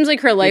 It seems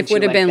like her life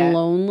would have been that?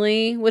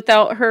 lonely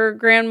without her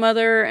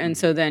grandmother. And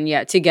so then,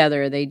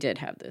 together they did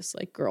have this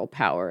like girl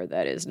power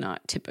that is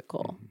not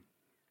typical.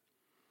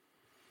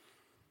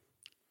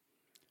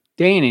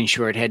 Dane, in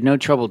short, had no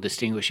trouble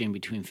distinguishing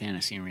between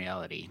fantasy and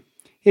reality.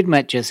 He had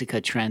met Jessica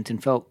Trent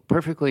and felt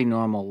perfectly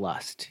normal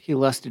lust. He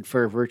lusted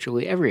for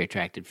virtually every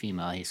attractive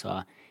female he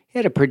saw. He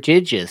had a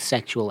prodigious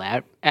sexual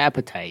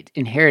appetite,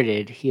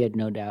 inherited, he had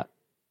no doubt,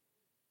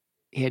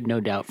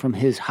 from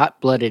his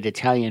hot-blooded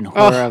Italian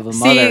horror of a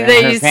mother and her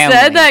family. See, you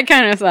said that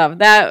kind of stuff.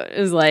 That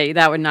is like,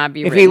 that would not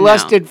be. If he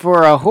lusted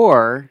for a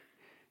whore,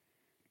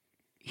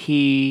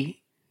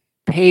 he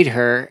paid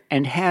her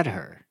and had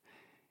her.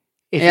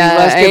 If he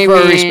lusted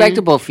for a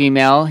respectable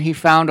female, he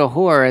found a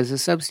whore as a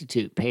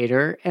substitute, paid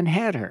her, and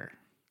had her.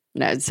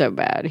 That's so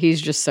bad.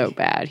 He's just so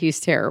bad.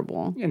 He's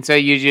terrible. And so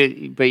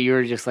you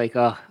were just like,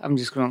 oh, I'm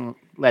just going to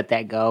let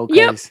that go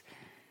because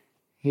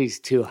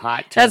he's too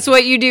hot. That's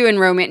what you do in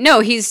romance.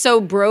 No, he's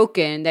so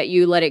broken that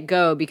you let it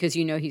go because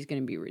you know he's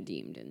going to be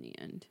redeemed in the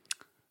end.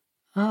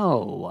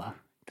 Oh,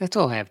 that's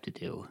all I have to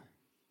do.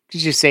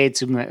 Just say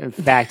it's a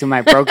fact of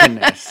my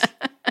brokenness.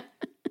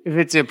 If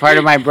it's a part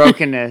of my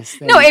brokenness,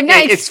 then I'm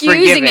not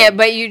excusing forgiven. it,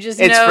 but you just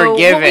it's know.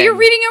 Forgiven. Well, you're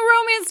reading a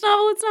romance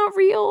novel; it's not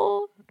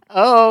real.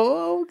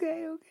 Oh,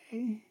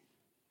 okay.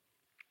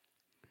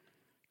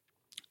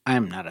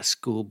 I'm not a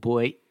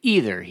schoolboy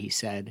either, he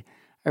said.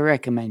 I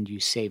recommend you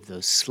save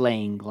those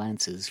slaying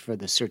glances for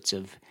the sorts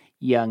of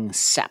young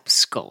sap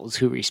skulls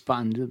who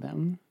respond to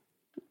them.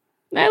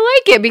 I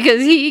like it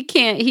because he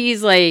can't.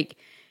 He's like,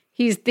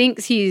 he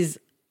thinks he's,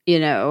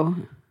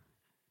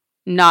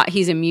 not.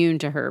 He's immune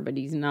to her, but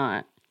he's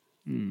not.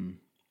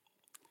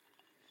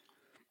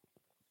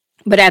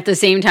 But at the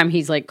same time,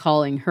 he's like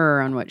calling her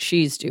on what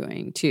she's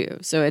doing too.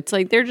 So it's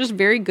like they're just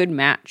very good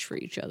match for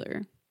each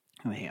other.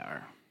 They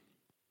are.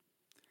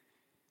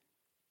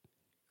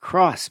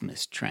 Cross,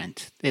 Miss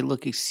Trent. They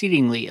look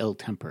exceedingly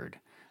ill-tempered.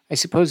 I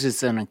suppose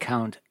it's an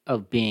account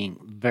of being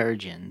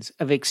virgins,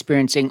 of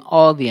experiencing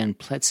all the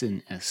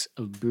unpleasantness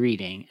of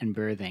breeding and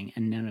birthing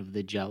and none of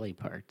the jolly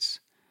parts.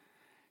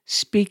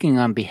 Speaking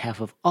on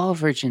behalf of all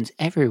virgins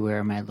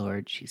everywhere, my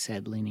lord, she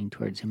said, leaning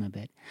towards him a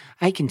bit,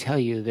 I can tell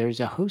you there's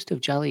a host of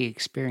jolly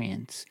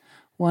experience,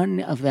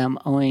 one of them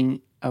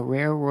owing a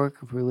rare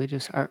work of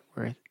religious art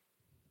worth.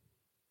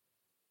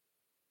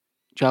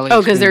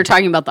 Because they're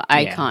talking about the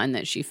icon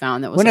that she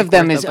found. That was one of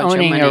them is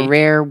owning a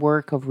rare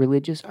work of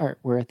religious art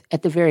worth,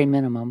 at the very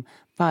minimum,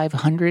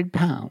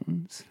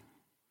 £500.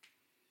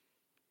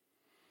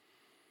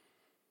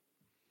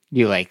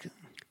 You like?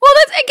 Well,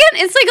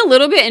 it's like a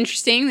little bit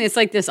interesting. It's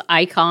like this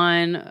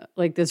icon,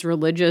 like this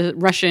religious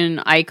Russian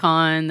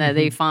icon that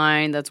they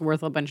find that's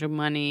worth a bunch of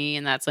money,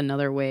 and that's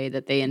another way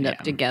that they end up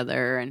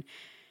together. And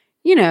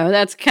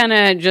that's kind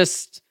of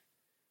just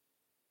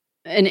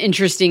an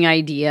interesting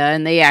idea,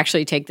 and they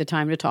actually take the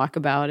time to talk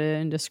about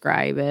it and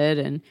describe it,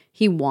 and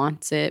he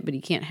wants it, but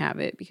he can't have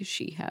it because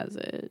she has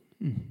it.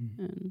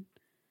 And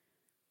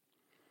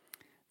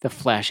the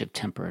flash of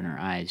temper in her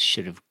eyes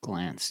should have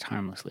glanced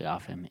harmlessly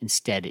off him.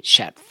 Instead, it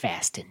shot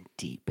fast and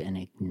deep and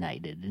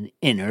ignited an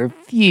inner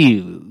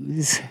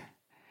fuse.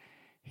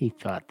 He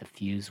thought the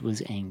fuse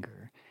was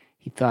anger.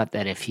 He thought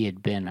that if he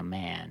had been a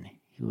man,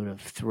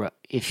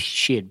 if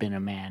she had been a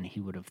man, he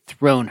would have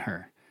thrown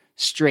her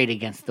straight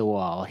against the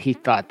wall. He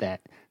thought that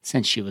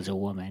since she was a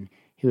woman,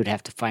 he would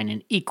have to find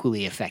an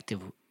equally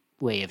effective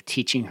way of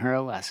teaching her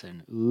a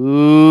lesson.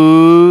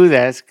 Ooh,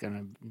 that's going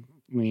to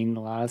mean a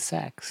lot of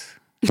sex.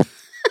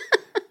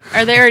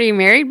 Are they already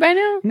married by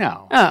now?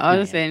 No. Oh, I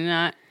was saying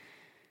not.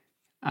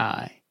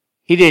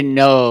 He didn't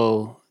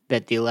know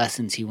that the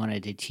lessons he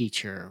wanted to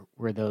teach her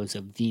were those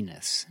of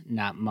Venus,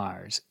 not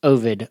Mars.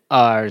 Ovid,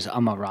 Ars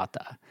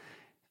Amaratia,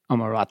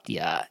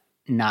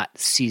 not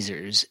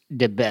Caesar's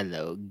De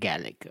Bello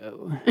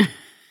Gallico.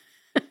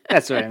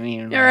 That's what I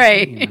mean. You're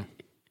right.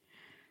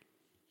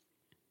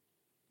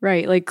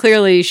 Right. Like,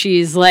 clearly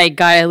she's, like,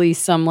 got at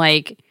least some,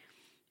 like,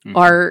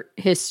 art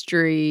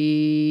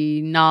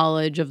history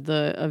knowledge of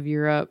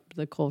Europe,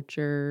 the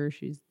culture.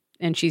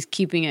 She's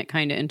keeping it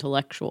kind of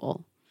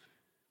intellectual.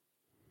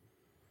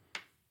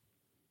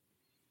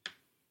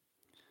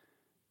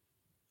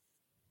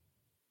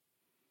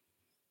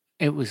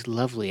 It was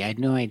lovely. I had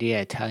no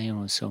idea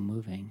Italian was so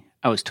moving.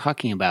 I was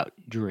talking about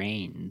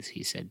drains,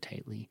 he said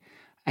tightly.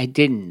 I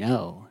didn't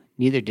know.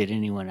 Neither did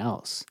anyone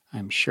else,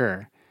 I'm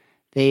sure.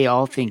 They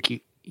all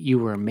think you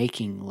were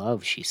making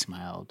love, she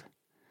smiled.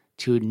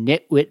 To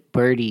nitwit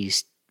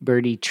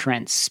Bertie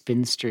Trent's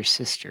spinster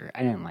sister.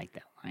 I didn't like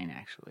that line,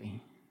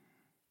 actually.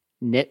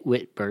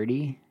 Nitwit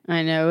Bertie?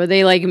 I know.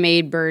 They, like,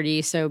 made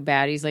Bertie so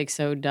bad. He's, like,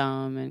 so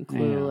dumb and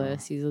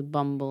clueless. He's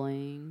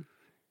bumbling.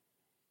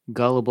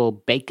 Gullible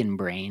bacon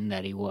brain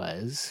that he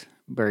was.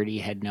 Bertie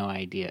had no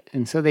idea.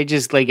 And so they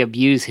just, like,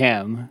 abuse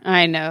him.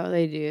 I know,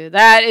 they do.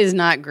 That is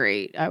not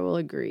great. I will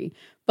agree.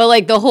 But,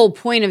 like, the whole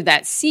point of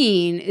that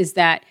scene is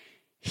that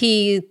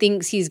he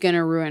thinks he's going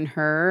to ruin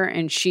her,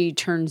 and she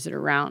turns it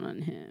around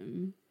on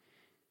him.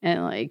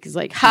 And, like, is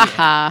like,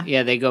 ha-ha.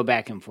 Yeah, they go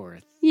back and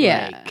forth.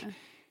 Yeah. Like,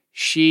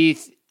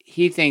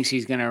 he thinks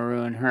he's going to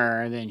ruin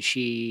her. Then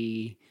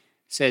she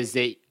says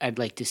that I'd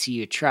like to see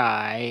you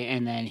try.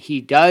 And then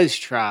he does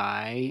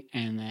try.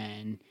 And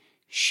then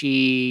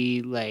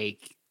she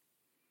like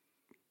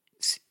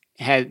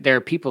there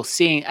are people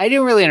seeing. I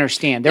didn't really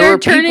understand. They're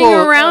turning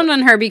around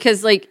on her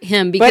because like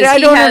him. Because but I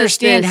he don't has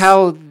understand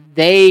how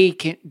they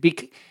can.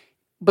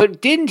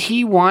 But did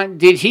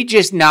he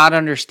just not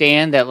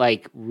understand that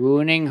like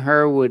ruining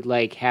her would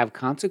like have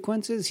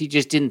consequences? He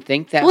just didn't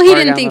think that. Well, he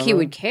didn't think he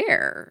would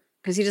care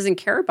because he doesn't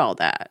care about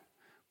that.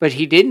 But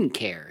he didn't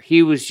care.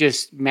 He was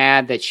just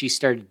mad that she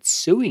started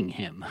suing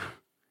him.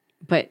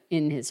 But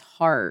in his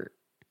heart,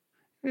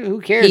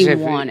 who cares? He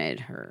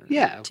wanted her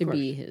to course.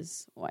 be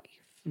his wife.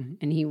 Mm-hmm.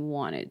 And he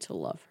wanted to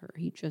love her.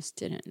 He just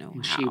didn't know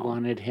how. She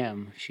wanted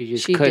him. She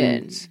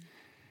couldn't.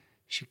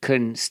 She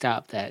couldn't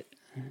stop that.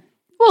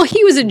 Well,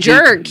 he was a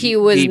jerk. He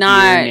was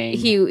not.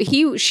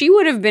 She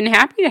would have been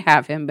happy to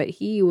have him, but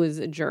he was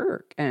a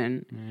jerk,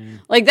 and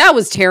like that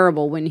was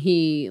terrible. When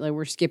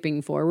we're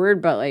skipping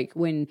forward, but like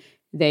when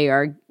they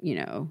are,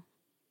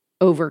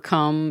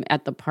 overcome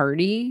at the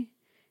party,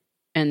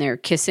 and they're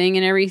kissing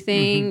and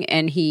everything,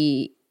 and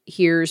he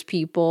hears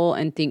people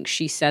and thinks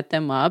she set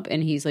them up,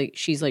 and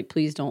she's like,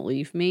 please don't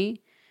leave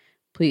me,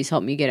 please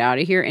help me get out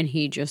of here, and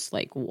he just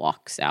like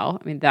walks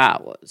out. I mean,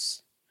 that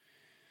was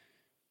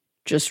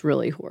just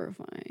really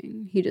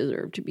horrifying. He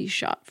deserved to be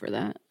shot for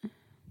that.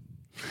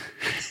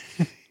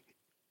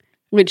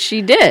 Which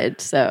she did,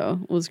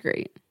 so it was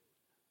great.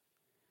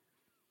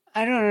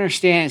 I don't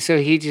understand. So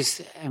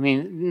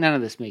none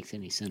of this makes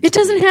any sense. It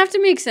doesn't have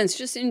to make sense.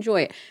 Just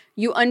enjoy it.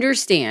 You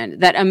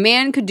understand that a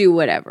man could do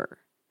whatever.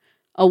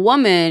 A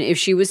woman, if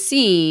she was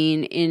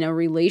seen in a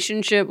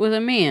relationship with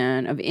a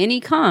man of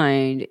any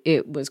kind,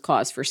 it was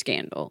cause for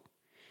scandal.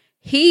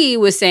 He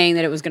was saying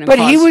that it was going to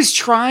But he was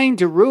trying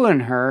to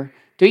ruin her.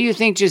 Do you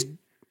think just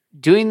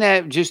doing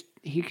that,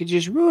 he could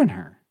just ruin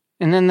her?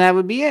 And then that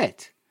would be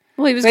it.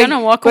 Well, he was going to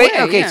walk away.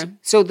 Okay, yeah.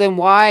 so then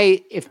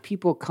why, if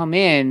people come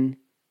in,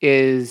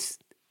 is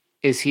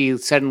he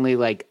suddenly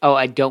like, oh,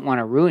 I don't want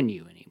to ruin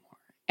you anymore?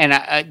 And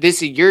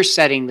you're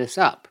setting this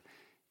up.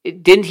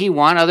 Didn't he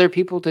want other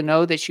people to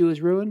know that she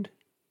was ruined?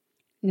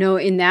 No,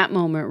 in that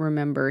moment,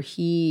 remember,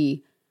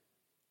 he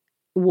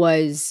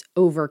was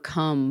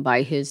overcome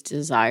by his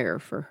desire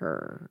for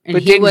her. And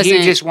but didn't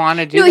he just want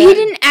to do that? No, he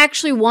didn't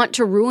actually want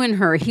to ruin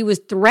her. He was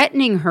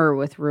threatening her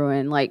with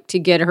ruin, like to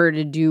get her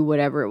to do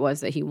whatever it was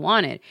that he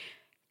wanted.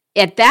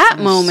 At that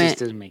moment,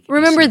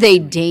 remember they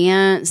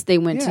danced, they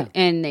went to,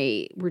 and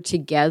they were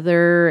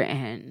together,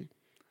 and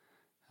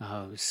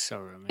oh, it was so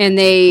romantic. And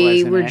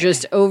they were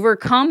just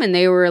overcome, and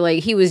they were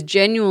like, he was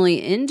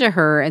genuinely into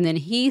her, and then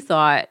he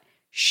thought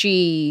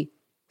she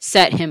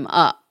set him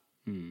up.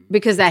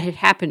 Because that had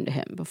happened to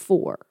him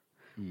before,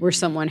 where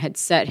someone had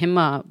set him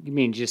up. You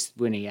mean just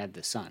when he had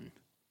the son?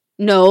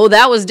 No,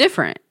 that was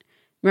different.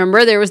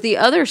 Remember, there was the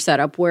other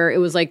setup where it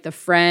was like the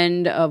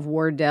friend of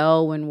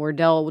Wardell. When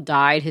Wardell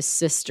died, his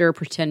sister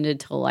pretended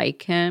to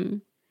like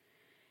him.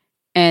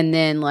 And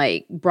then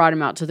like brought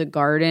him out to the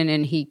garden,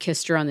 and he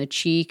kissed her on the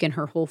cheek, and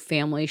her whole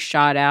family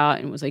shot out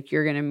and was like,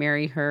 you're going to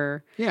marry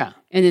her. Yeah.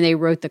 And then they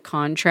wrote the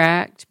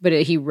contract, but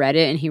he read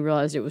it and he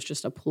realized it was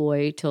just a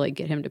ploy to like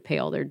get him to pay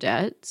all their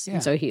debts. Yeah.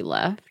 And so he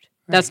left.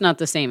 Right. That's not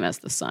the same as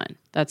the son.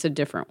 That's a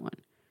different one.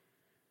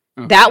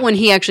 Okay. That one,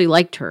 he actually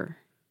liked her.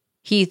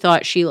 He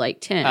thought she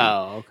liked him.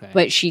 Oh, okay.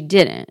 But she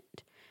didn't.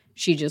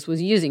 She just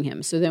was using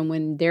him. So then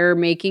when they're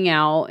making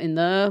out in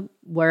the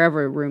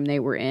wherever room they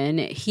were in,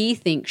 he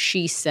thinks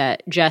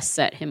Jess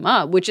set him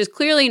up, which is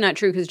clearly not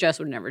true because Jess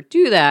would never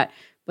do that.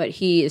 But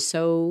he is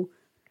so,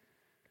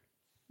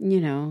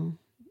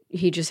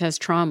 he just has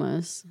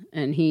traumas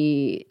and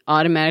he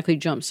automatically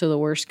jumps to the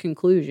worst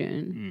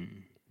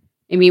conclusion.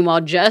 And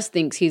meanwhile, Jess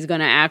thinks he's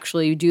going to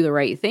actually do the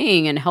right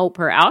thing and help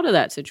her out of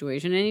that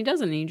situation. And he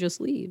doesn't. He just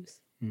leaves.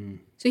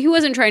 So he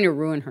wasn't trying to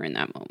ruin her in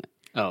that moment.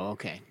 Oh,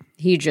 okay.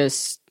 He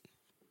just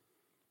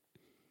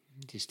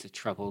a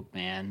troubled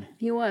man.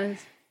 He was.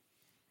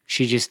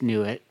 She just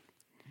knew it.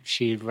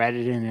 She had read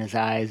it in his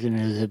eyes, in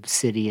his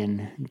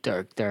obsidian,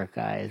 dark, dark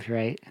eyes,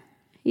 right?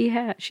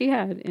 She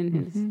had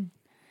in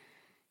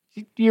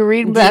his. You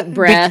read deep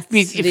breaths.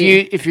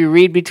 If you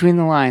read between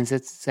the lines,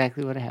 that's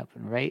exactly what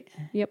happened, right?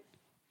 Yep.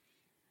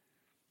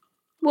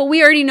 Well,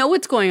 we already know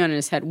what's going on in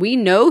his head. We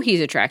know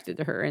he's attracted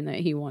to her and that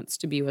he wants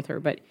to be with her,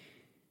 but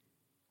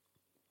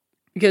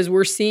because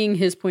we're seeing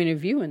his point of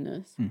view in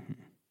this.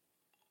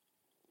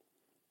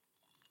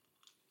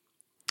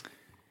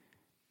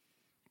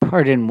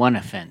 Pardon one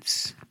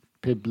offense,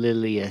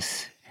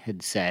 Publilius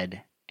had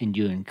said, and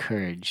you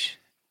encourage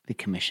the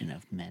commission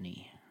of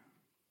many.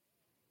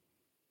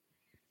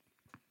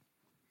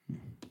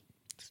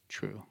 It's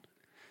true.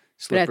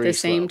 Slippery but at the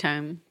same slope.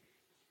 time,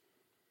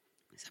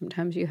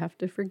 sometimes you have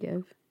to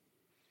forgive.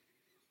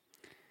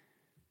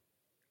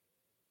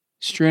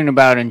 Strewn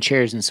about in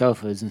chairs and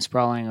sofas and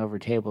sprawling over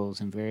tables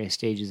in various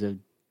stages of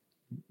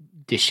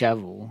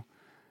dishevel,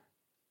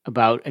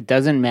 about a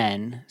dozen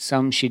men,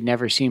 some she'd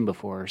never seen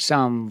before,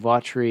 some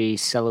Vautry,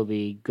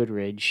 Selby,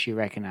 Goodridge she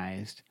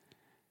recognized,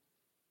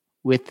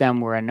 With them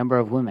were a number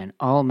of women,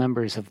 all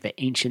members of the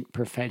ancient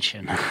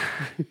profession.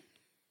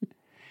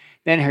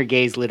 Then her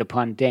gaze lit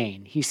upon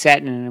Dane. He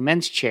sat in an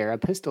immense chair, a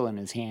pistol in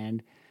his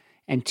hand,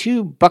 and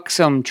two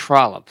buxom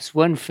trollops,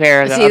 one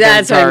fair, the other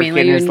that's dark what I mean.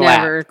 Like, in you his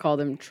never lap. call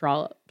them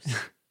trollops.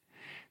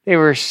 They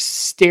were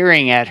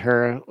staring at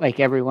her like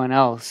everyone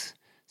else,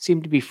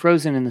 seemed to be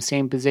frozen in the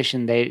same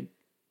position they'd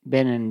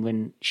been in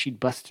when she'd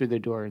bust through the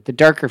door. The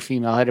darker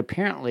female had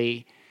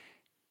apparently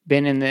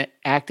been in the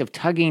act of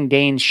tugging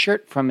Dane's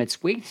shirt from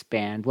its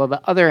waistband, while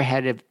the other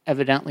had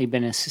evidently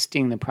been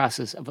assisting the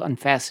process of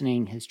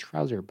unfastening his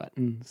trouser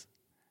buttons.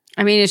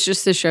 I mean, it's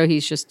just to show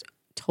he's just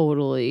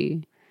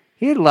totally...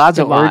 He had lots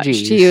debauched. of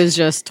orgies. He was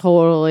just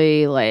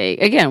totally, like,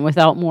 again,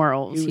 without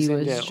morals. He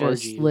was just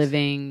orgies.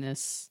 living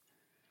this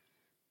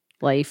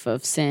life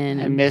of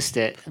sin. I missed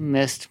it. I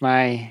missed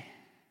my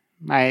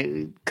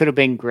could have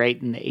been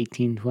great in the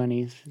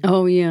 1820s.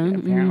 Oh, yeah.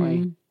 Apparently.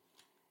 Mm-hmm.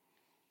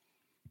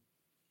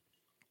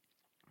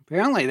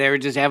 Apparently, they were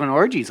just having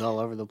orgies all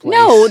over the place.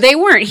 No, they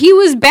weren't. He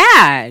was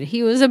bad.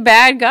 He was a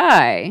bad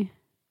guy.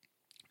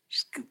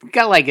 Just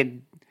got like a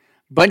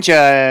bunch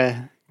of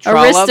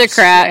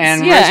Aristocrats.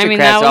 And yeah, I mean,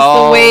 that was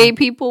all... the way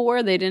people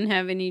were. They didn't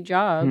have any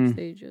jobs.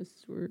 They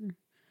just were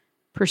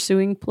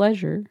pursuing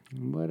pleasure.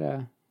 What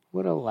a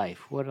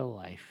life. What a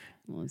life.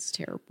 Well, it's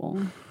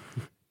terrible.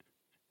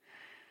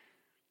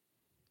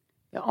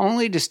 The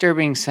only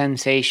disturbing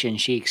sensation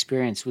she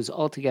experienced was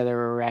altogether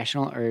a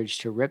rational urge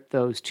to rip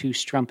those two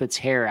strumpets'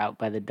 hair out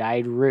by the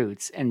dyed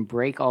roots and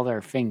break all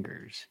their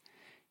fingers.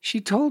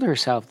 She told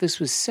herself this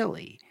was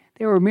silly.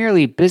 They were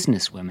merely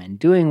businesswomen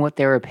doing what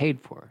they were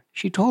paid for.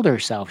 She told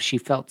herself she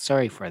felt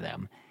sorry for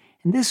them,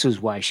 and this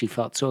was why she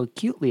felt so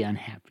acutely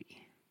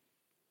unhappy.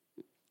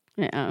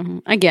 Yeah,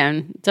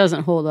 again, it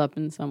doesn't hold up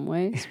in some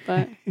ways,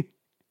 but...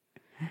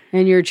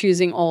 and you're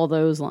choosing all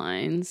those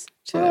lines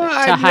to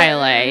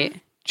highlight.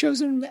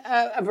 Chosen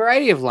a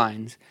variety of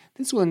lines.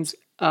 This one's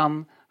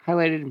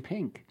highlighted in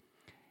pink.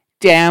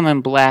 Damn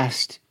and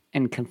blast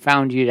and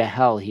confound you to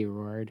hell, he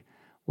roared.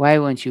 Why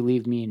won't you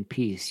leave me in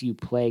peace, you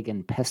plague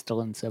and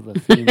pestilence of a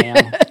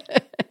female?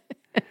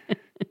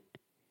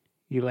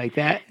 You like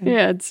that?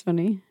 Yeah, it's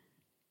funny.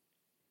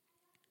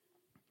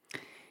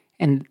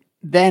 And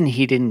then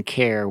he didn't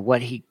care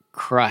what he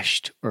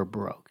crushed or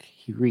broke.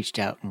 He reached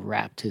out and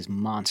wrapped his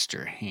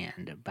monster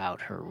hand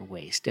about her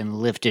waist and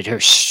lifted her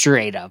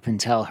straight up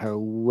until her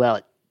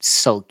wet,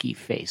 sulky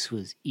face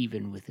was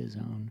even with his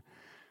own.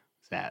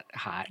 Was that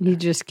hot? You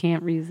just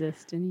can't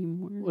resist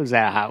anymore. Was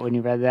that hot when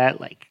you read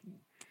that? Like,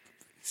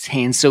 his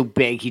hand so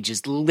big, he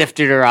just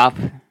lifted her up.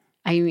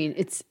 I mean,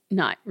 it's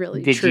not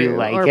really Did true you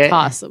like or it?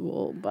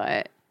 Possible,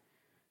 but...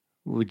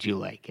 Would you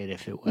like it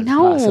if it was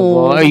No.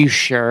 possible? Are you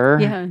sure?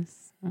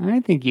 Yes. I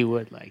think you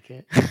would like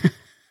it.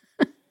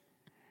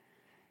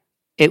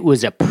 It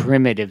was a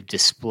primitive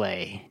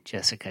display,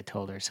 Jessica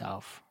told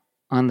herself.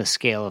 On the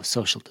scale of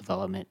social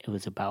development, it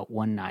was about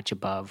one notch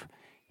above,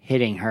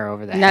 hitting her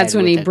over the head. That's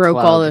when with he a broke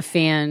club all the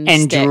fan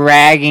and sticks.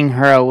 dragging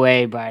her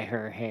away by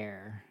her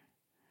hair.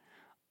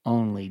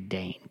 Only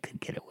Dane could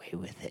get away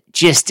with it,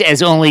 just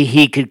as only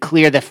he could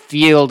clear the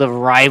field of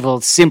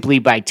rivals simply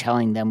by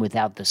telling them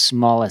without the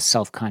smallest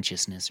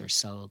self-consciousness or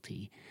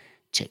subtlety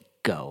to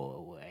go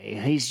away.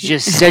 He's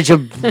just such a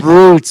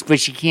brute, but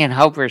she can't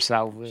help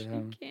herself with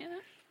him.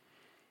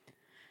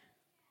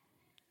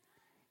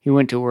 He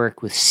went to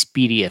work with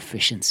speedy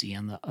efficiency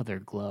on the other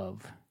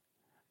glove.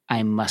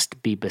 I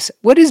must be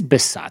What is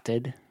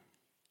besotted?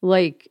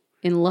 Like,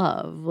 in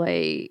love.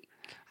 Like,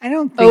 I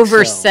don't think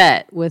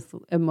overset with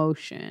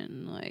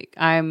emotion. Like,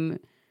 I'm...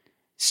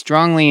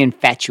 strongly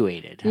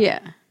infatuated. Yeah.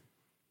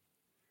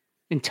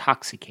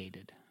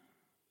 Intoxicated.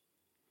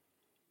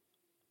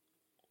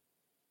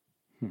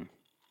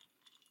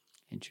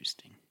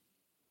 Interesting.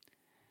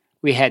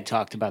 We had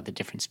talked about the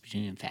difference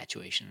between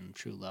infatuation and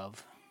true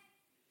love.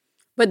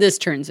 But this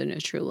turns into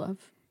true love.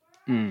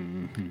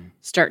 Mm-hmm.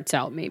 Starts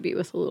out maybe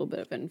with a little bit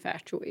of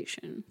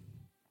infatuation.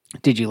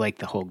 Did you like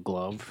the whole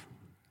glove?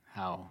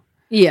 How?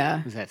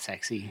 Yeah. Was that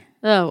sexy?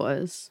 That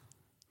was.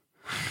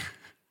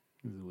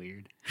 It was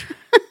weird.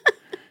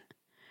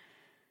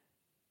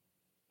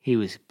 He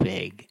was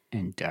big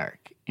and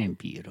dark and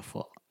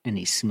beautiful, and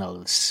he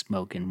smelled of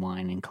smoke and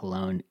wine and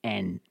cologne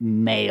and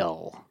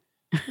male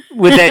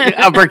with an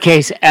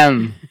uppercase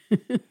M.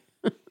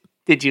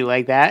 Did you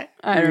like that?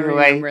 I don't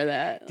remember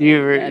that. Do you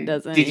ever, that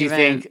doesn't did you even...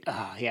 think,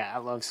 oh, yeah, I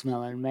love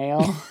smelling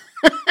male?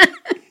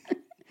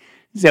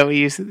 Is that what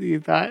you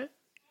thought?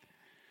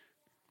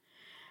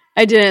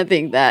 I didn't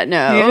think that,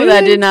 no. You That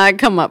didn't? did not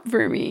come up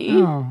for me.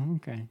 Oh,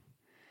 okay.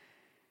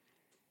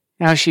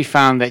 Now she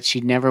found that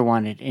she'd never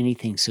wanted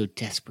anything so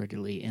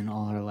desperately in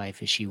all her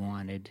life as she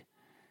wanted.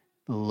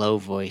 The low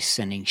voice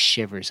sending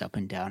shivers up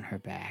and down her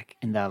back,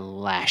 and the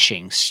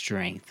lashing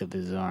strength of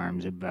his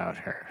arms about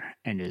her,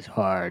 and his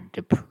hard,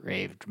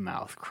 depraved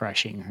mouth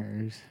crushing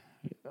hers.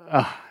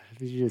 Oh,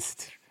 it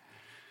just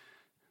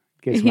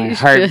gets my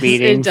heart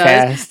beating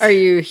fast. Are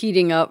you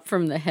heating up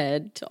from the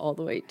head to all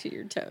the way to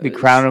your toes? The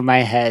crown of my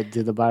head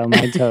to the bottom of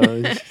my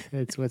toes.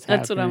 That's what's happening.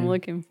 That's what I'm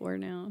looking for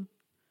now.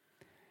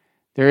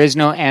 There is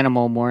no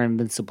animal more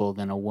invincible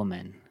than a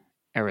woman,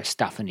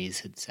 Aristophanes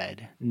had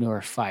said,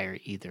 nor fire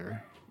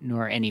either,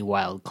 nor any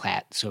wild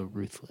cat so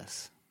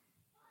ruthless.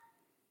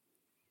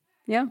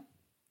 Yeah.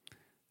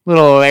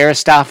 Little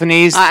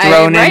Aristophanes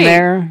thrown in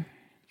there.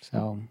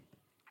 So,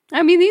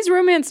 I mean, these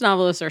romance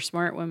novelists are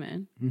smart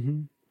women. Mm-hmm.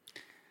 And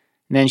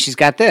then she's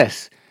got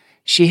this.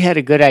 She had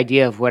a good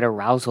idea of what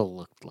arousal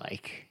looked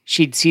like.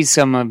 She'd see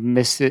some of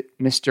Mr.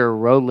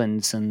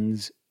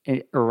 Rowlandson's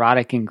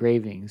erotic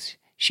engravings.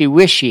 She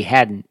wished she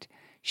hadn't.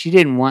 She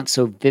didn't want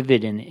so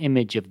vivid an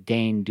image of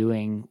Dane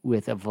doing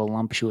with a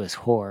voluptuous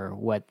whore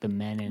what the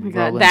men in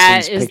Rowlandson's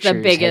that is pictures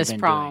the biggest had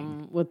been problem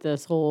doing. with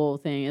this whole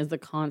thing is the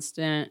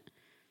constant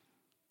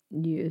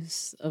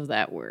use of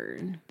that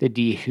word. The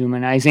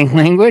dehumanizing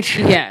language?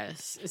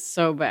 Yes, it's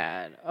so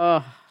bad.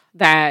 Oh,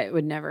 that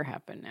would never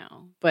happen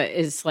now. But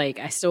it's like,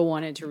 I still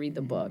wanted to read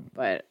the book,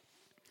 but...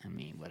 I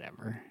mean,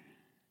 whatever.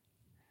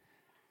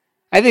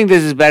 I think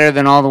this is better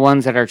than all the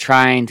ones that are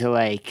trying to,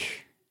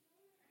 like,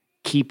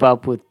 keep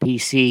up with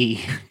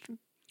PC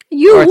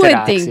You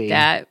orthodoxy. would think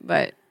that,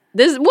 but...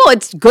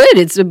 it's good.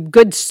 It's a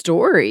good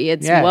story.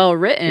 It's well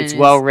written. It's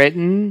well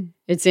written.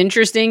 It's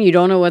interesting. You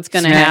don't know what's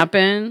going to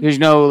happen. There's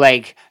no,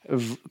 like,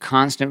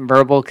 constant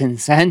verbal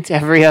consent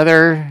every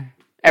other...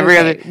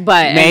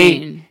 But,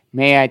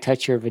 May I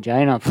touch your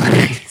vagina,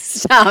 please?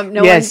 Stop.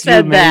 No one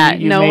said that.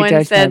 No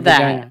one said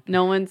that.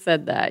 No one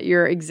said that.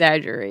 You're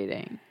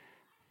exaggerating.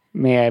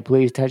 May I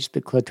please touch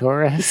the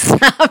clitoris?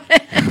 Stop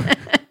it.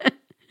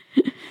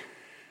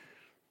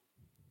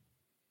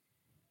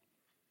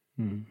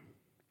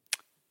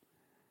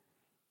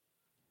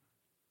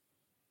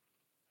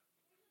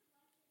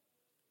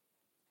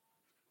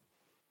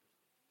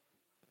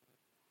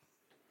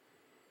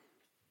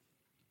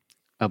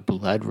 A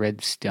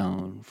blood-red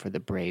stone for the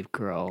brave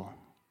girl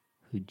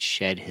who'd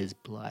shed his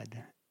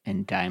blood,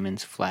 and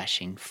diamonds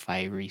flashing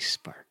fiery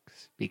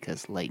sparks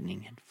because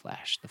lightning had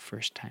flashed the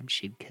first time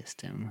she'd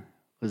kissed him.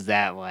 Was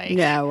that like...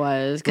 Yeah, it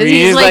was. Because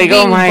he's like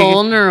being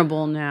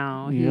vulnerable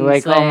now. You're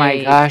like, oh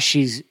my gosh,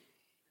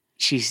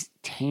 she's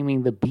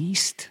taming the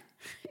beast.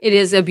 It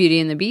is a Beauty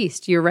and the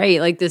Beast. You're right.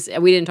 Like this,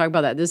 we didn't talk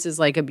about that. This is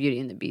like a Beauty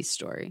and the Beast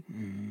story.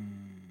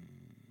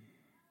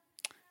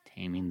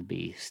 Taming the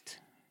beast.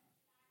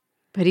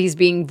 But he's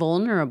being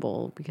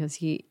vulnerable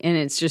and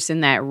it's just in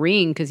that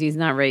ring because he's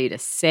not ready to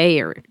say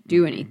or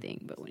do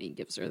anything. But when he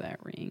gives her that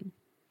ring,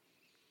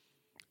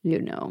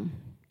 you know.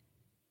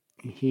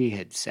 He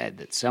had said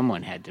that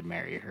someone had to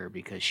marry her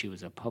because she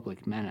was a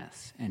public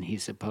menace, and he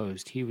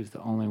supposed he was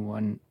the only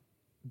one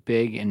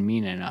big and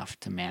mean enough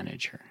to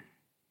manage her.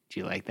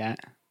 Do you like that?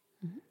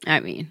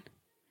 I mean,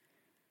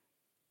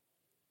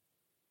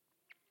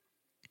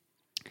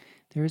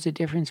 there is a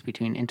difference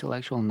between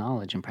intellectual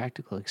knowledge and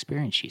practical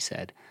experience, she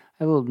said.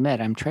 I will admit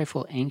I'm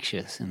trifle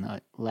anxious in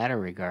the latter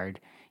regard,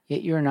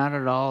 yet you are not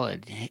at all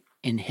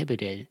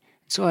inhibited,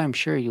 so I'm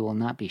sure you will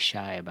not be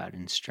shy about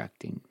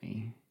instructing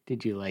me.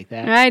 Did you like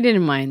that? I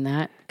didn't mind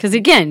that. Because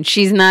again,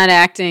 she's not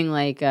acting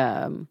like,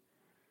 like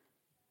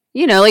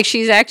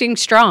she's acting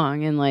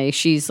strong and like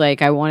she's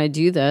like, I want to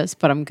do this,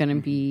 but I'm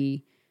going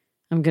to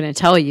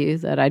tell you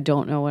that I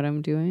don't know what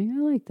I'm doing.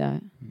 I like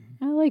that.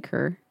 I like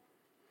her.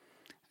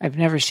 I've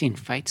never seen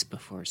fights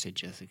before, said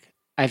Jessica.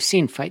 I've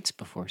seen fights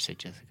before, said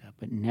Jessica,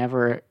 but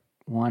never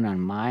one on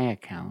my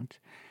account.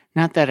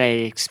 Not that I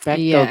expect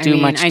they'll do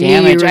much damage. I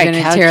knew you were going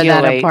to tear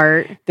that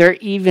apart. They're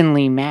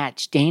evenly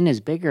matched. Dane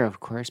is bigger, of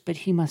course, but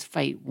he must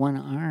fight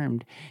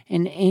one-armed.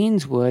 And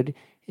Ainswood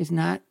is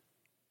not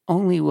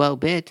only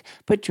well-bit,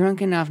 but drunk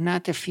enough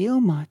not to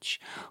feel much.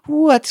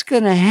 What's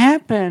going to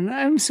happen?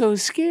 I'm so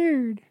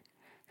scared.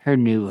 Her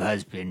new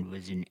husband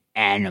was an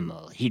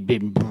animal. He'd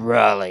been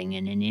brawling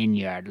in an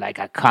inn-yard like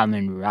a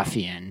common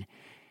ruffian.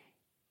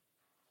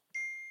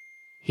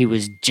 He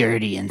was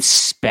dirty and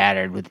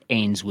spattered with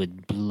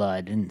Ainswood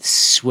blood and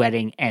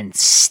sweating and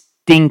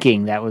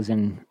stinking. That was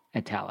in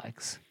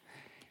italics.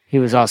 He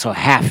was also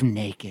half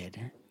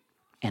naked,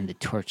 and the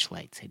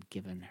torchlights had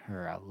given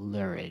her a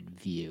lurid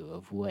view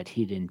of what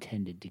he'd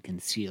intended to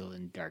conceal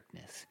in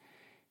darkness.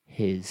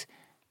 His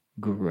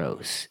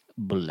gross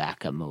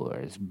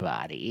blackamoor's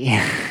body.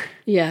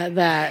 Yeah,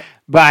 that.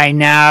 By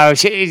now,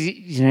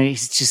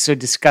 he's just so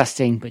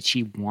disgusting, but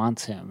she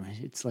wants him.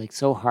 It's like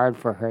so hard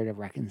for her to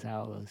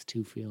reconcile those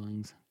two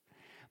feelings.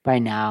 By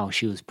now,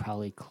 she was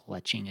probably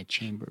clutching a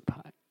chamber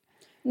pot.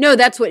 No,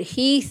 that's what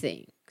he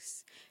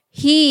thinks.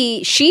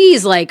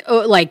 She's like,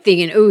 oh, like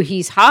thinking, oh,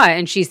 he's hot,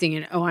 and she's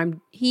thinking,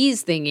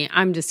 he's thinking,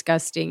 I'm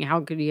disgusting.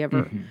 How could he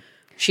ever? Mm-hmm.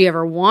 She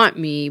ever want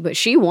me, but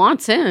she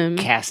wants him.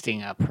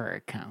 Casting up her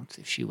accounts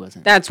if she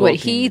wasn't. That's what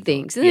he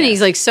thinks. And then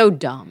he's like so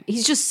dumb.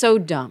 He's just so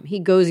dumb. He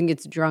goes and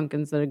gets drunk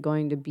instead of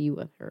going to be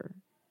with her.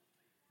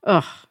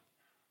 Ugh.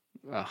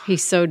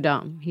 He's so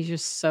dumb. He's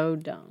just so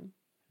dumb.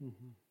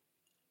 Mm-hmm.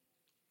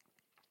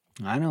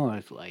 I know what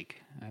it's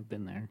like. I've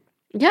been there.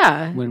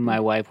 Yeah. When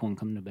my wife won't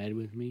come to bed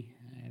with me,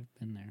 I've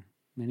been there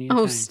many a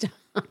time. Stop.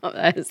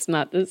 That's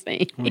not the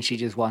same. When she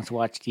just wants to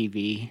watch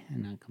TV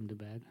and not come to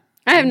bed.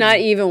 I have not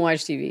even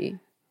watched TV.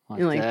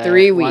 in like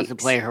 3 weeks. Wants to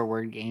play her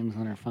word games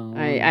on her phone.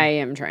 I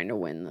am trying to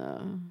win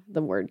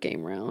the word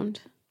game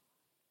round.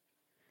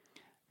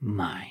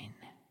 Mine,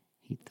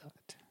 he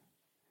thought.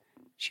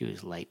 She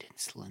was light and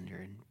slender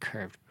and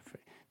curved.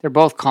 They're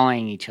both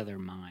calling each other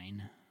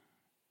mine.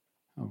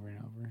 Over and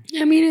over.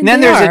 I mean, and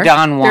then there's a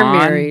Don Juan.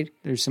 They're married.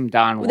 There's some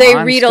Don Juan. They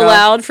read stuff.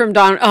 aloud from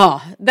Don.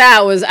 Oh,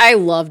 I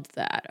loved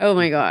that. Oh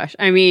my gosh.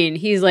 I mean,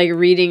 he's like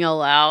reading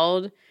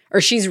aloud,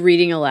 or she's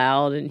reading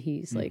aloud, and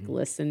he's like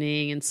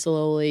listening and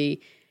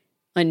slowly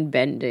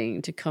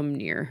unbending to come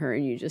near her,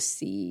 and you just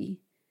see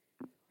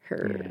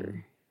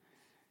her.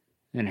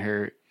 Yeah. And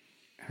her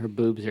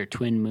boobs are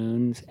twin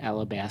moons,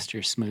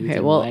 alabaster smooth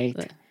and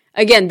white.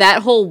 Again,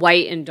 that whole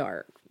white and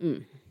dark.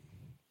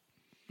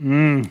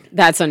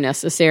 That's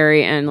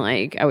unnecessary, and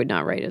like I would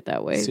not write it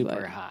that way.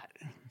 Super hot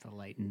to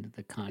lighten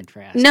the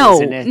contrast. No.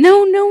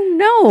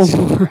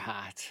 Super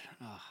hot.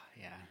 Oh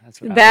yeah,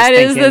 that's what that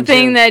is the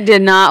thing too. That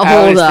did not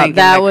hold up.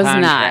 That was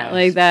contrast. Not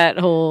like that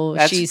whole.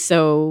 She's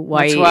so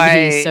white,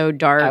 and he's so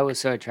dark. I was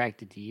so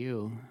attracted to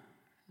you.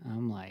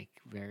 I'm like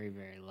very,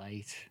 very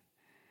light.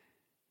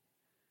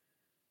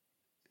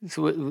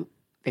 So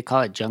they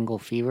call it jungle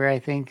fever, I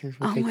think. Is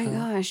what oh my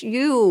gosh!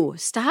 You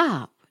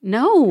stop!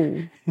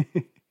 No.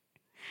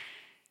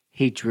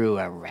 He drew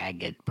a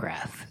ragged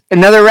breath.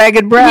 Another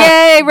ragged breath.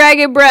 Yay,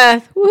 ragged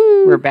breath.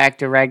 Woo. We're back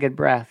to ragged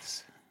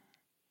breaths.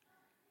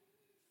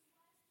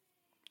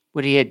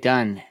 What he had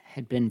done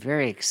had been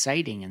very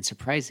exciting and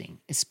surprising,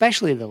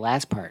 especially the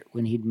last part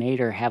when he'd made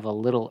her have a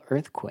little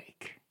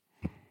earthquake.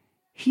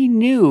 He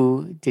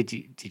knew. Did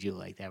you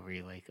like that? Were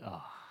you like,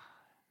 oh,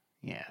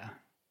 yeah.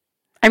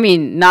 I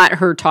mean, not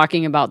her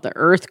talking about the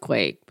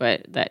earthquake,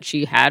 but that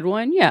she had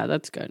one. Yeah,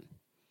 that's good.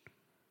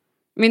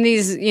 I mean,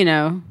 these,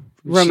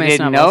 romance she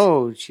didn't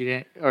novels. Know. She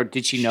didn't, or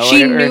did she know?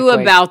 She knew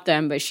about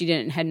them, but she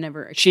had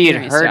never experienced She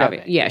had heard of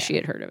it. Yeah, she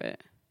had heard of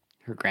it.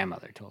 Her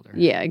grandmother told her.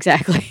 Yeah,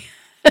 exactly.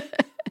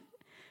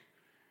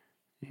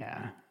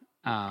 Yeah.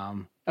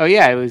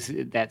 It was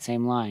that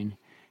same line.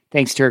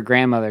 Thanks to her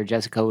grandmother,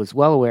 Jessica was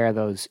well aware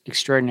those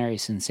extraordinary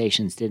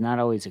sensations did not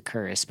always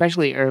occur,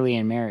 especially early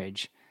in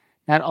marriage.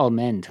 Not all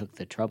men took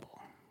the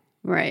trouble.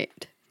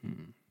 Right.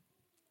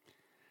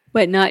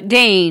 But not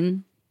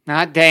Dane.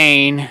 Not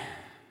Dane.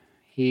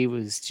 He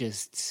was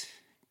just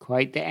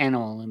quite the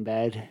animal in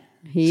bed.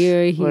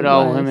 He what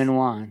all women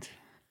want.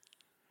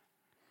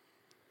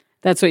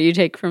 That's what you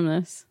take from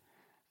this?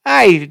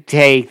 I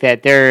take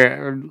that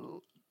there are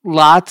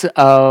lots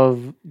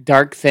of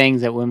dark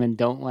things that women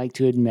don't like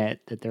to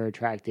admit that they're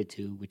attracted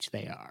to, which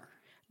they are.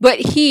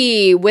 But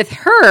with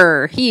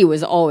her, he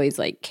was always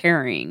like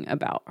caring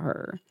about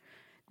her.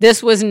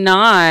 This was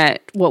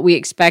not what we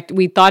expect.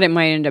 We thought it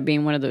might end up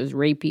being one of those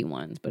rapey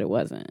ones, but it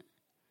wasn't.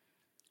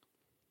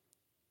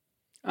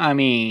 I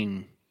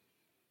mean,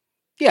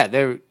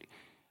 yeah,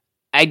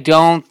 I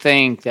don't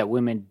think that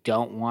women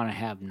don't want to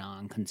have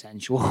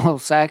non-consensual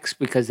sex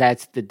because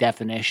that's the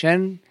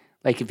definition.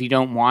 Like, if you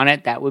don't want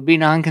it, that would be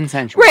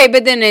non-consensual. Right,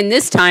 but then in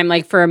this time,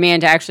 like, for a man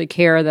to actually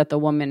care that the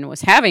woman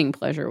was having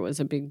pleasure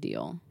was a big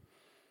deal.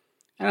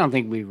 I don't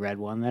think we read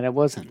one that it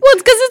wasn't. Well,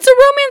 it's because it's a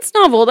romance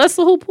novel. That's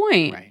the whole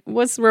point. Right.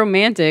 What's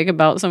romantic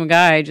about some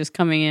guy just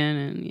coming in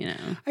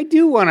and, I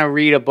do want to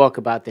read a book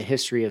about the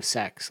history of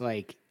sex.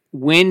 Like,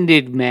 when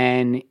did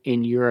men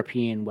in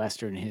European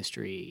Western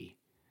history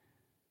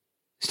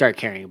start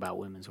caring about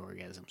women's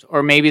orgasms?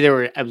 Or maybe there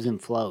were ebbs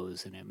and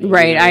flows in it. Maybe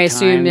right, I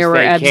assume there were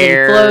ebbs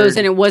and flows,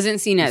 and it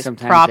wasn't seen as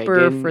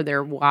proper for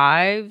their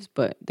wives,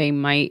 but they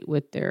might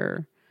with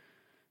their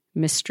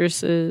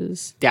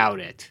mistresses. Doubt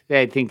it.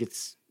 I think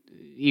it's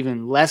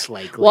even less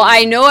likely. Well,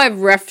 I know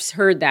I've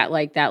heard that,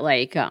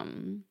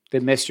 the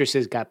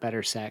mistresses got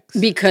better sex.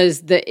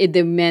 Because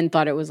the men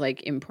thought it was,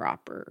 like,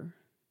 improper.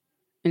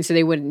 And so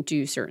they wouldn't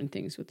do certain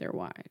things with their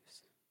wives.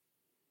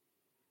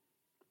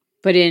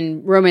 But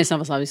in romance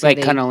novels, obviously,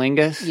 like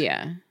cunnilingus?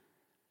 Yeah.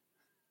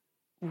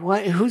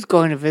 What? Who's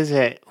going to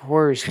visit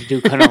whores who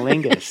do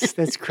cunnilingus?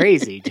 That's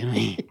crazy to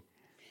me.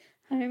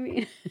 I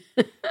mean,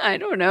 I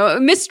don't know.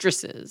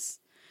 Mistresses.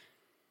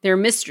 They're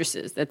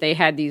mistresses that they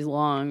had these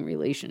long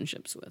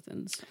relationships with.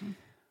 And so.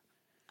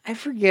 I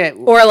forget.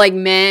 Or like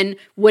men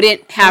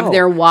wouldn't have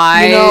their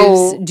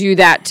wives do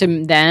that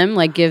to them,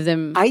 like give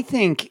them. I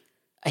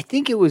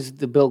think it was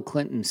the Bill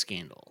Clinton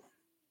scandal.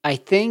 I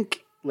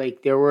think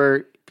like there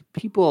were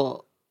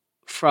people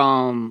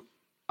from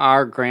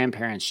our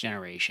grandparents'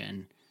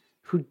 generation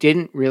who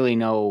didn't really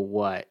know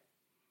what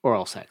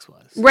oral sex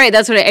was. Right,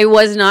 that's what it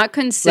was not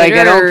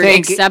considered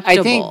acceptable.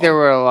 I think there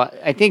were a lot.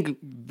 I think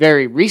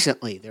very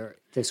recently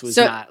this was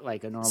not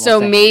like a normal thing.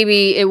 So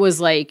maybe it was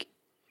like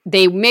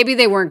they weren't going to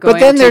do that. But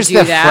then there's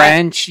the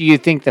French. You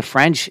think the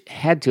French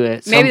had to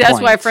at some maybe that's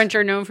point. why French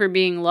are known for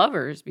being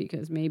lovers,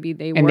 because maybe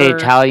they and were the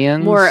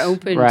Italians, more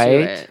open right?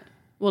 to it.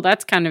 Well,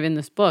 that's kind of in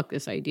this book,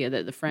 this idea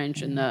that the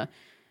French and the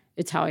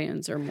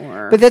Italians are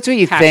more. But that's what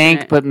you passionate.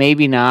 think, but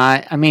maybe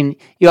not. I mean,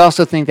 you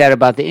also think that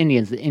about the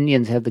Indians. The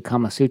Indians have the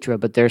Kama Sutra,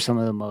 but they're some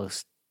of the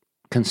most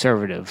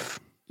conservative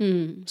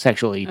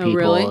sexually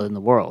people in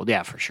the world.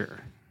 Yeah, for sure.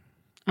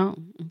 Oh,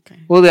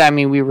 okay. Well, I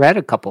mean, we read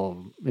a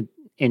couple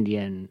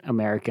Indian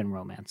American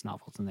romance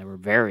novels, and they were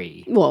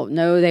very Well,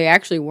 no, they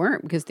actually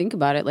weren't, because think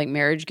about it, like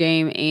Marriage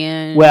Game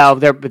and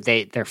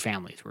their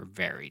families were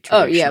very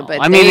traditional. Oh yeah,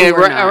 but I mean, they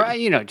were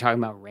not. talking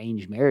about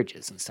arranged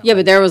marriages and stuff. Yeah, like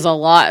but there was a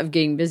lot of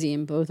getting busy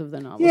in both of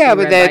the novels. Yeah,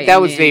 but that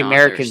was the Indian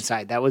American authors.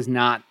 side. That was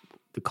not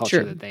the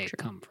culture True, that they had true.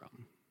 come from.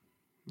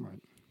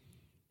 Right.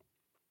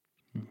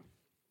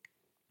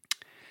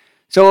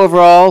 So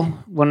overall,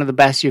 one of the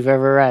best you've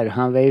ever read,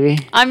 huh, baby?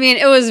 I mean,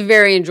 it was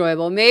very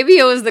enjoyable. Maybe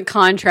it was the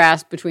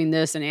contrast between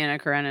this and Anna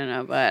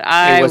Karenina, but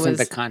It wasn't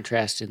the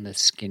contrast in the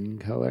skin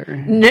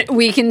color.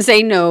 We can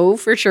say no,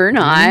 for sure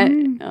not. I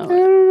don't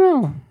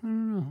know.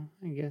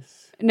 I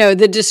guess. No,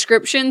 the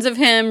descriptions of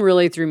him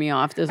really threw me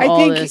off.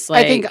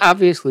 I think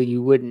obviously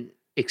you wouldn't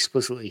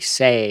explicitly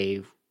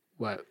say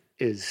what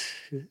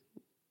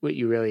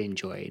you really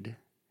enjoyed,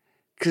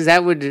 because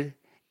that would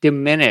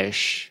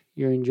diminish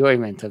your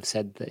enjoyment of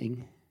said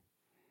thing.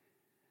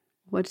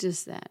 What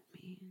does that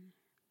mean?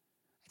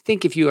 I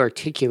think if you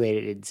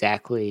articulated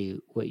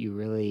exactly what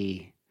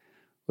really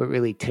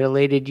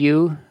titillated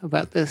you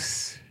about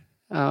this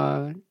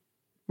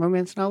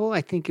romance novel, I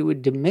think it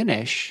would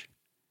diminish.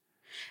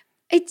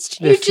 I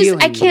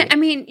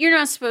mean, you're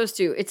not supposed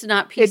to. It's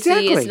not PC.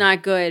 Exactly. It's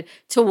not good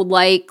to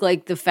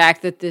like the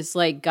fact that this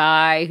like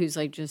guy who's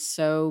like just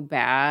so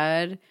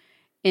bad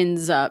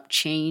ends up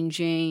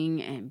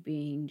changing and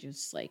being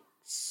just like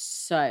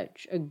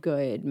such a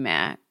good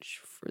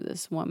match for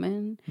this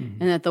woman,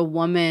 and that the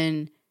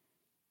woman,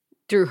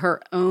 through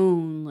her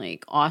own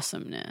like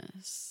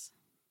awesomeness,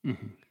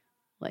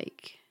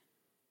 like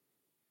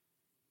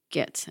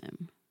gets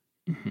him.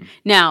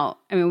 Now,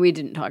 I mean, we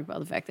didn't talk about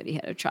the fact that he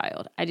had a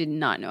child. I did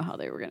not know how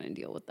they were going to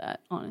deal with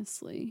that,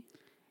 honestly.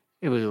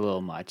 It was a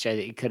little much.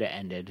 It could have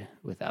ended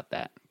without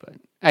that, but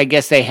I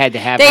guess they had to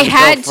have. They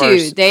had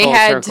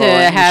to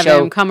have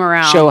him come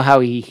around, show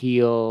how he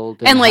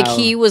healed, and like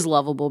he was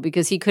lovable,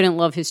 because he couldn't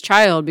love his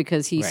child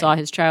because he saw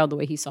his child the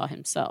way he saw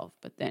himself.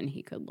 But then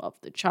he could love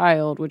the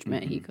child, which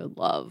meant he could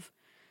love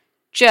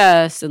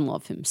Jess and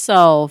love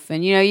himself.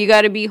 And you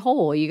got to be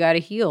whole, you got to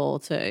heal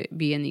to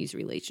be in these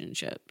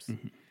relationships.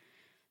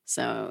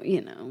 So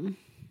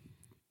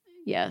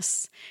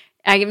yes,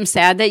 I am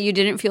sad that you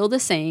didn't feel the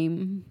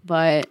same,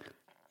 but.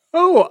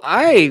 Oh,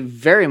 I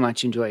very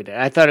much enjoyed it.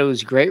 I thought it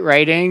was great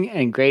writing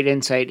and great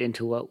insight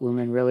into what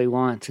women really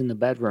want in the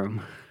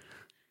bedroom.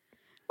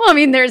 Well, I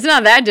mean, it's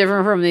not that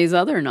different from these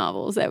other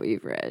novels that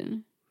we've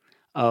read.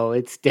 Oh,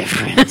 it's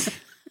different.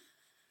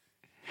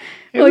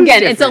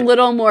 It's a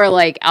little more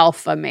like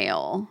alpha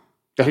male.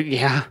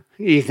 Yeah,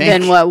 you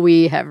think? Than what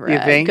we have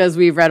read, because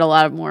we've read a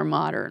lot of more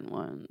modern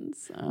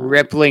ones.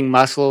 Rippling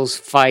muscles,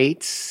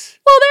 fights.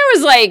 Well,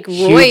 there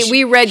was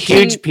we read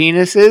huge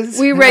penises.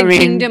 We read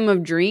Kingdom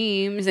of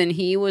Dreams, and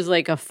he was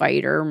like a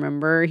fighter.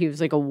 Remember, he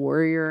was like a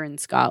warrior in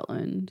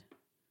Scotland,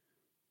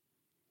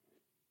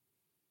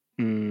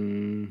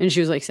 and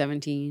she was like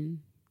 17.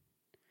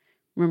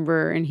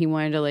 Remember, and he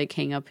wanted to like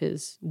hang up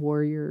his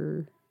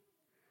warrior.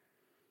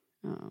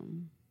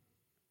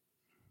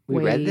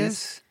 We read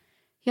this.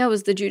 Yeah, it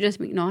was the Judith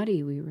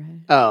McNaughty we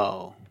read.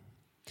 Oh.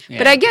 Yeah.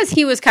 But I guess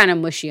he was kind of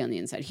mushy on the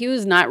inside. He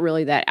was not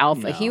really that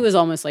alpha. No. He was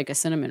almost like a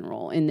cinnamon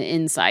roll in the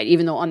inside,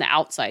 even though on the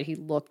outside he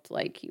looked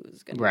like he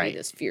was going to be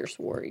this fierce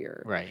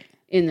warrior. Right.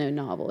 In the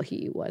novel,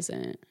 he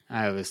wasn't.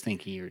 I was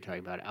thinking you were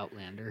talking about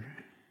Outlander.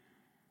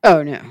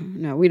 Oh,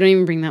 no, we don't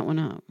even bring that one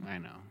up. I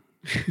know.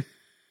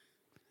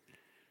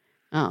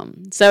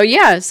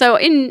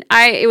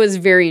 It was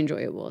very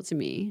enjoyable to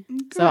me.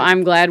 Good. So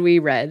I'm glad we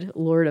read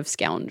Lord of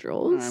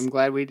Scoundrels. I'm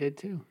glad we did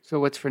too. So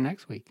what's for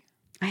next week?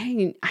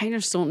 I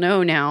just don't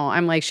know now.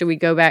 I'm like, should we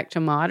go back to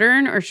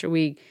modern, or should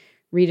we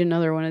read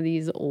another one of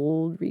these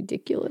old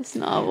ridiculous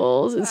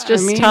novels? It's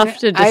just tough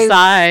to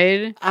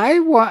decide. I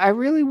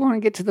really want to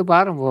get to the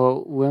bottom of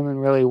what women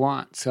really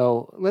want.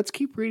 So let's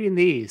keep reading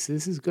these.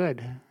 This is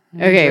good.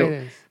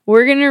 Okay,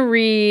 we're gonna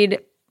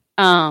read.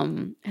 I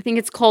think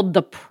it's called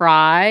The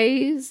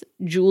Prize,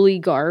 Julie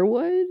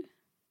Garwood.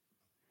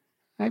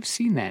 I've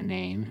seen that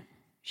name.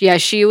 Yeah,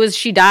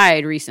 she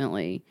died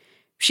recently.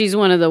 She's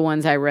one of the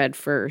ones I read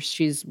first.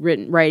 She's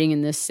writing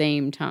in this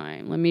same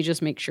time. Let me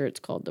just make sure it's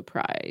called The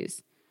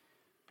Prize.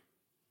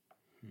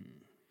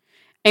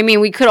 I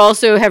mean, we could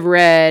also have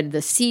read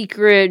The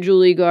Secret,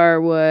 Julie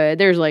Garwood.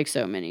 There's like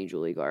so many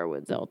Julie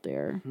Garwoods out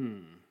there.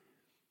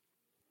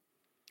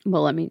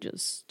 Well, let me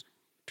just...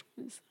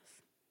 What is this?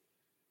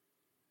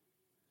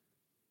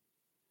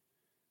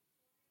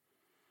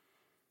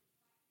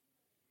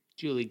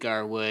 Julie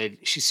Garwood.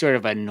 She's sort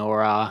of a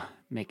Nora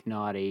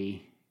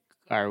McNaughty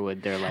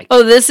Garwood. They're like...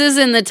 Oh, this is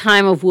in the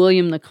time of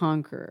William the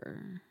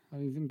Conqueror.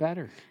 Oh, even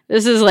better.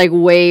 This is like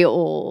way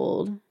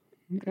old.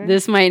 Okay.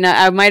 This might not...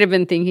 I might have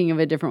been thinking of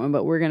a different one,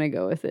 but we're going to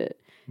go with it.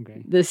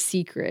 Okay. The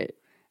Secret.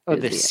 Oh,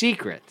 The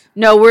Secret.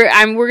 No, we're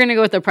going to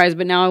go with The Prize,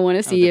 but now I want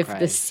to see if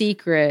The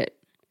Secret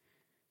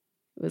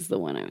was the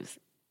one I was...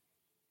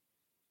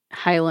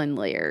 Highland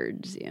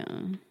Lairds, yeah.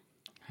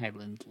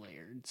 Highland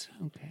Lairds,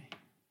 okay.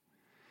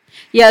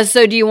 Yeah,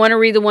 so do you want to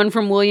read the one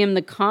from William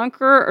the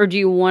Conqueror, or do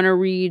you want to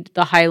read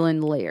the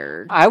Highland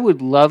Laird? I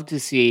would love to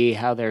see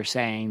how they're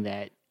saying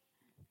that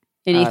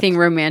anything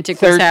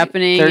romantic was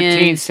happening.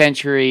 13th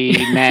century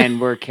men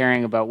were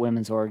caring about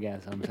women's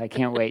orgasms. I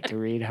can't wait to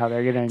read how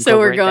they're going to So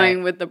we're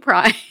going with the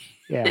prize.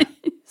 Yeah.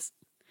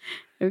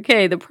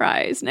 Okay, the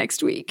prize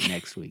next week.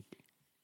 Next week.